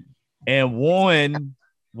 And one,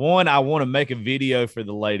 I want to make a video for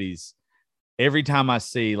the ladies every time I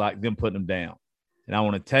see like them putting them down. And I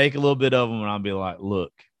want to take a little bit of them and I'll be like,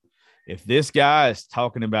 look, if this guy is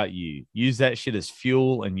talking about you, use that shit as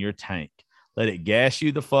fuel in your tank. Let it gas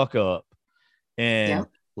you the fuck up and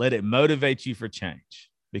let it motivate you for change,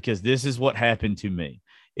 because this is what happened to me.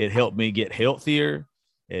 It helped me get healthier.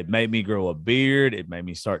 It made me grow a beard. It made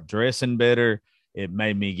me start dressing better. It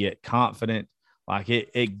made me get confident. Like,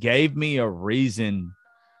 it gave me a reason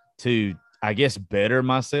to, I guess, better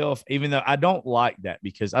myself, even though I don't like that,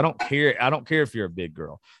 because I don't care. I don't care if you're a big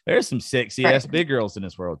girl. There's some sexy ass big girls in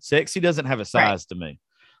this world. Sexy doesn't have a size to me.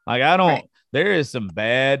 Like, I don't, there is some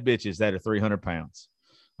bad bitches that are 300 pounds.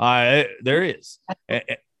 There is.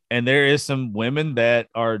 And there is some women that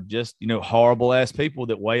are just, horrible ass people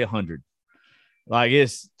that weigh 100. Like,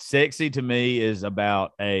 it's sexy to me is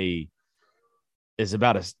about a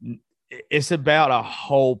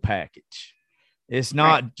whole package. It's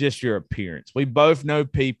not just your appearance. We both know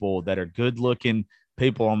people that are good looking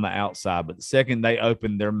people on the outside, but the second they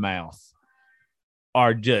open their mouth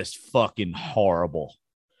are just fucking horrible.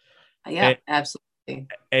 Yeah, absolutely.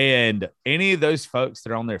 And any of those folks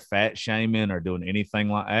that are on their fat shaming or doing anything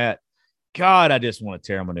like that, God, I just want to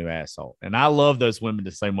tear them a new asshole. And I love those women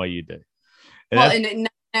the same way you do. And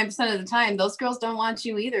 99% of the time, those girls don't want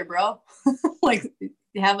you either, bro. Like,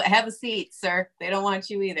 have a seat, sir. They don't want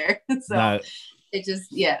you either. So no. It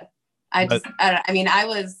just, I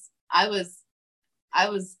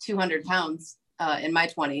was 200 pounds in my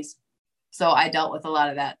 20s. So I dealt with a lot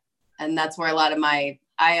of that. And that's where a lot of I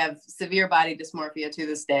have severe body dysmorphia to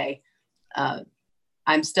this day.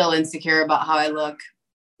 I'm still insecure about how I look.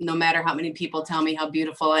 No matter how many people tell me how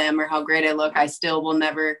beautiful I am or how great I look, I still will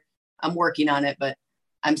never, I'm working on it, but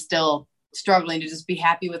I'm still struggling to just be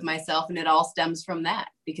happy with myself. And it all stems from that,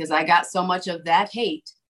 because I got so much of that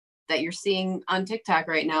hate that you're seeing on TikTok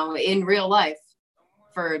right now in real life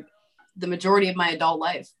for the majority of my adult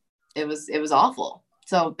life. It was awful.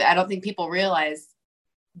 So I don't think people realize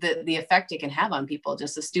the effect it can have on people.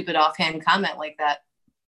 Just a stupid offhand comment like that,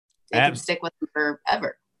 it can stick with them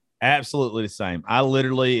forever. Absolutely the same. I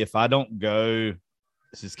literally, if I don't go,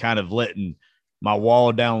 this is kind of letting my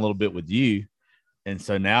wall down a little bit with you. And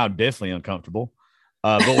so now I'm definitely uncomfortable.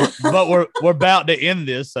 But we're about to end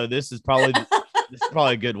this. So this is probably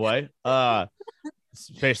a good way.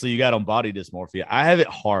 Especially you got on body dysmorphia. I have it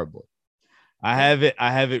horribly. I have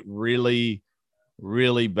it really,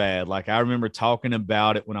 really bad. Like I remember talking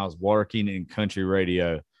about it when I was working in country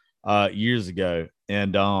radio years ago.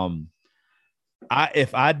 And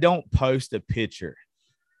if I don't post a picture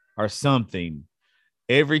or something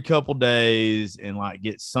every couple days and like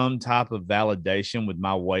get some type of validation with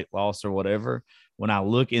my weight loss or whatever, when I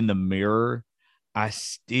look in the mirror, I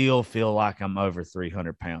still feel like I'm over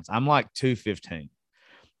 300 pounds. I'm like 215.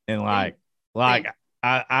 And like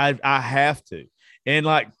I have to. And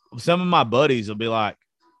like some of my buddies will be like,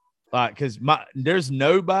 because there's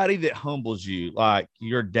nobody that humbles you like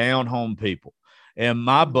your down home people. And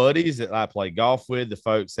my buddies that I play golf with, the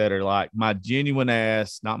folks that are like my genuine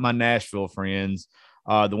ass, not my Nashville friends,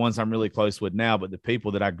 the ones I'm really close with now, but the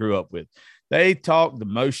people that I grew up with, they talk the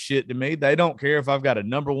most shit to me. They don't care if I've got a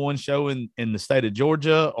 #1 show in the state of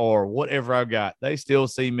Georgia or whatever I've got. They still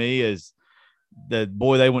see me as the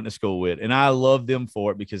boy they went to school with. And I love them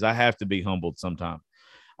for it because I have to be humbled sometimes.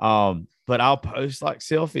 But I'll post like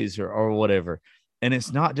selfies or whatever. And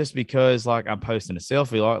it's not just because like I'm posting a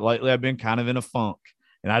selfie. Like lately I've been kind of in a funk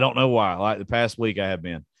and I don't know why. Like the past week I have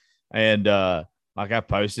been. And like I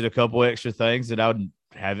posted a couple extra things that I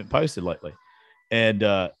haven't posted lately. And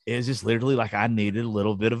it's just literally like I needed a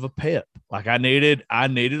little bit of a pep. Like I needed a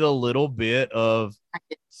little bit of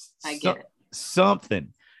I get it.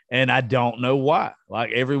 Something. And I don't know why.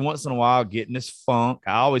 Like every once in a while, getting this funk.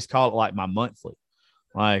 I always call it like my monthly.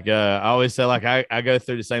 Like I always say, like I go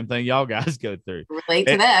through the same thing y'all guys go through. Relate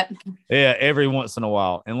to that. Yeah, every once in a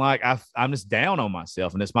while. And like I'm just down on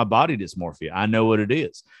myself, and it's my body dysmorphia. I know what it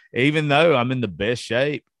is. Even though I'm in the best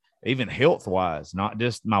shape, even health wise, not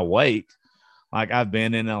just my weight, like I've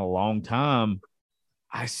been in a long time,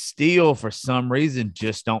 I still for some reason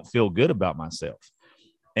just don't feel good about myself.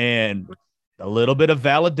 And a little bit of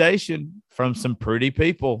validation from some pretty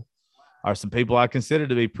people or some people I consider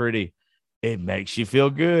to be pretty, it makes you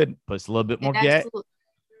feel good, puts a little bit more gas.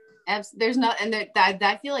 There's not, and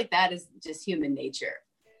I feel like that is just human nature.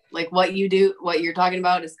 Like what you do, what you're talking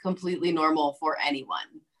about is completely normal for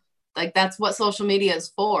anyone. Like that's what social media is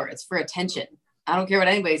for. It's for attention. I don't care what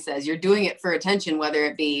anybody says. You're doing it for attention, whether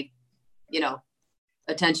it be,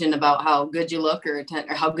 attention about how good you look or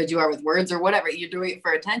how good you are with words or whatever. You're doing it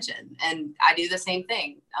for attention. And I do the same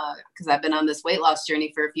thing because I've been on this weight loss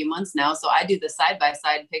journey for a few months now. So I do the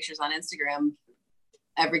side-by-side pictures on Instagram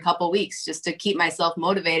every couple of weeks just to keep myself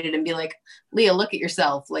motivated and be like, Leah, look at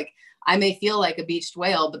yourself. Like I may feel like a beached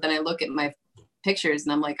whale, but then I look at my pictures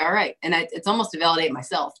and I'm like, all right. And it's almost to validate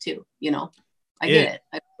myself too. I get it.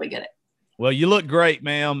 I totally get it. Well, you look great,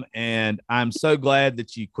 ma'am. And I'm so glad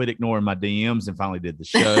that you quit ignoring my DMs and finally did the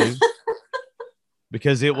show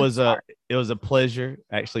because it was a pleasure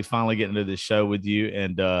actually finally getting to this show with you.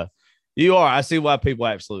 And I see why people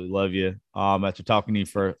absolutely love you after talking to you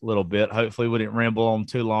for a little bit. Hopefully we didn't ramble on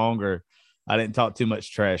too long or I didn't talk too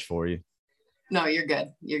much trash for you. No, you're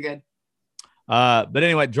good. You're good. But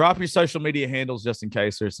anyway, drop your social media handles just in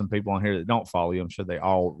case there's some people on here that don't follow you. I'm sure they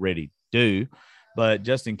already do. But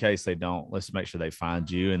just in case they don't, let's make sure they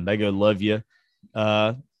find you and they go love you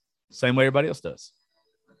same way everybody else does.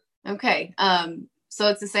 Okay. So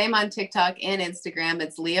it's the same on TikTok and Instagram.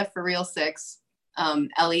 It's Leah for Real 6,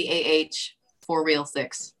 Leah for Real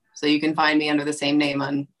 6. So you can find me under the same name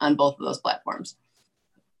on both of those platforms.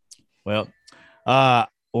 Well,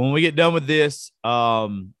 when we get done with this,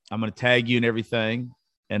 I'm going to tag you and everything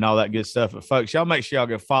and all that good stuff. But folks, y'all make sure y'all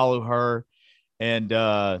go follow her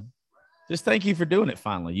and just thank you for doing it.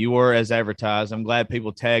 Finally, you were as advertised. I'm glad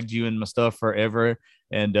people tagged you in my stuff forever.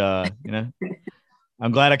 And,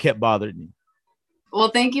 I'm glad I kept bothering you. Well,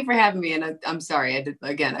 thank you for having me. And I'm sorry.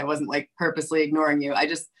 I wasn't like purposely ignoring you. I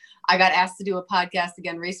got asked to do a podcast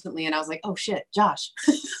again recently and I was like, oh shit, Josh.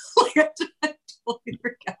 I totally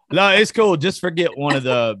forgot. No, it's cool. Just forget one of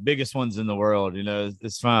the biggest ones in the world.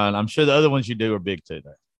 It's fine. I'm sure the other ones you do are big too.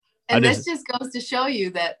 Though. And this just goes to show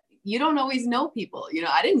you that you don't always know people.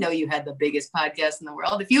 I didn't know you had the biggest podcast in the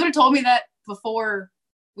world. If you would have told me that before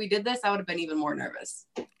we did this, I would have been even more nervous.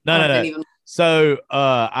 No. So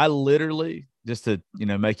I literally, just to,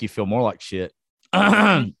 make you feel more like shit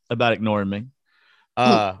about ignoring me.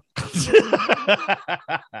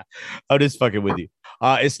 I'm just fucking with you.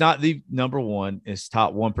 It's not the number one. It's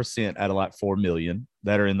top 1% out of like 4 million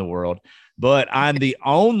that are in the world. But I'm the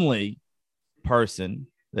only person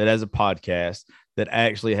that has a podcast that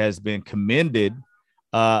actually has been commended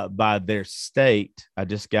by their state. I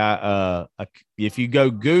just got if you go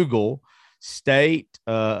Google state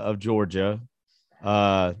of Georgia,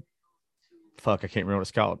 fuck, I can't remember what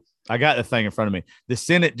it's called. I got the thing in front of me. The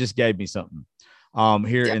Senate just gave me something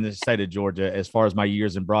here in the state of Georgia, as far as my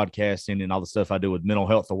years in broadcasting and all the stuff I do with mental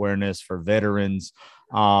health awareness for veterans,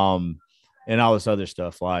 and all this other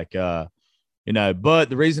stuff like, but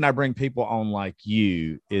the reason I bring people on like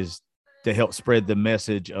you is to help spread the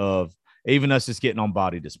message of even us just getting on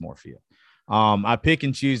body dysmorphia. I pick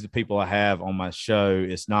and choose the people I have on my show.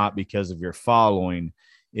 It's not because of your following.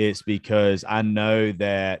 It's because I know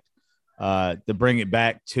that to bring it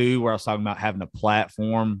back to where I was talking about having a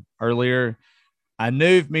platform earlier, I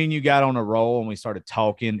knew if me and you got on a roll and we started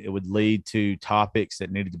talking, it would lead to topics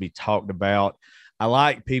that needed to be talked about. I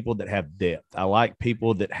like people that have depth. I like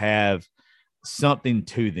people that have something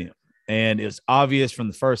to them. And it's obvious from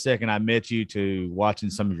the first second I met you to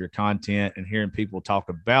watching some of your content and hearing people talk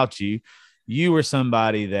about you, you were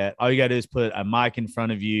somebody that all you got to do is put a mic in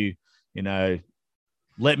front of you,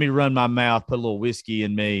 let me run my mouth, put a little whiskey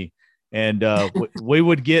in me, and we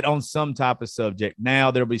would get on some type of subject.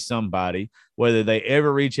 Now there'll be somebody, whether they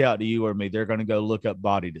ever reach out to you or me, they're going to go look up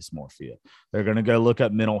body dysmorphia. They're going to go look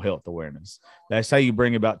up mental health awareness. That's how you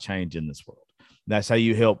bring about change in this world. That's how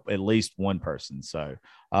you help at least one person. So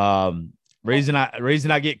reason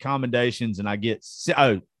I get commendations and I get,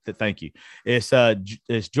 thank you.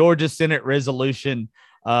 It's Georgia Senate Resolution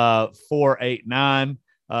 489.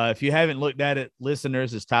 If you haven't looked at it,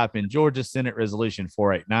 listeners, just type in Georgia Senate Resolution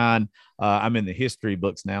 489. I'm in the history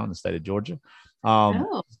books now in the state of Georgia.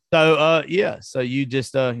 So you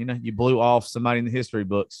just, you blew off somebody in the history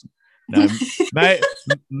books. No,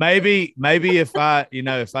 maybe if I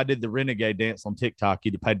did the renegade dance on TikTok,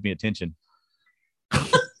 you'd have paid me attention.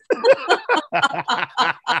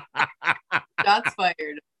 Shots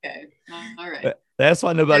fired. Okay. All right. That's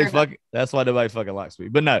why nobody fucking likes me.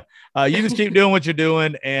 But no, you just keep doing what you're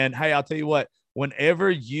doing. And hey, I'll tell you what,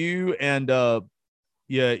 whenever you and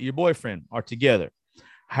your boyfriend are together,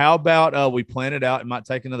 how about we plan it out? It might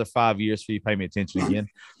take another 5 years for you to pay me attention again.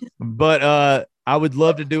 But I would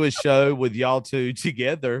love to do a show with y'all two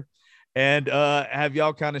together and have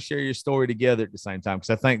y'all kind of share your story together at the same time. Because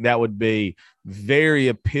I think that would be very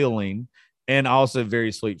appealing and also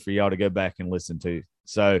very sweet for y'all to go back and listen to.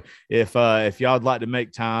 So if y'all would like to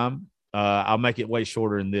make time, I'll make it way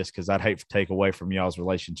shorter than this because I'd hate to take away from y'all's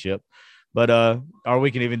relationship. But or we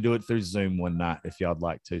can even do it through Zoom one night if y'all would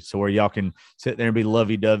like to. So where y'all can sit there and be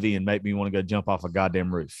lovey-dovey and make me want to go jump off a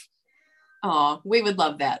goddamn roof. Oh, we would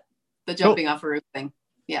love that. The jumping off a roof thing.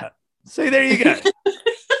 Yeah. See, there you go.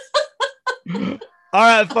 All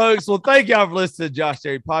right, folks. Well, thank y'all for listening to Josh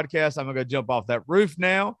Terry Podcast. I'm going to go jump off that roof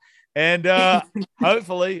now. And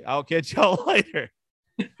hopefully I'll catch y'all later.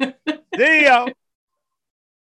 See y'all.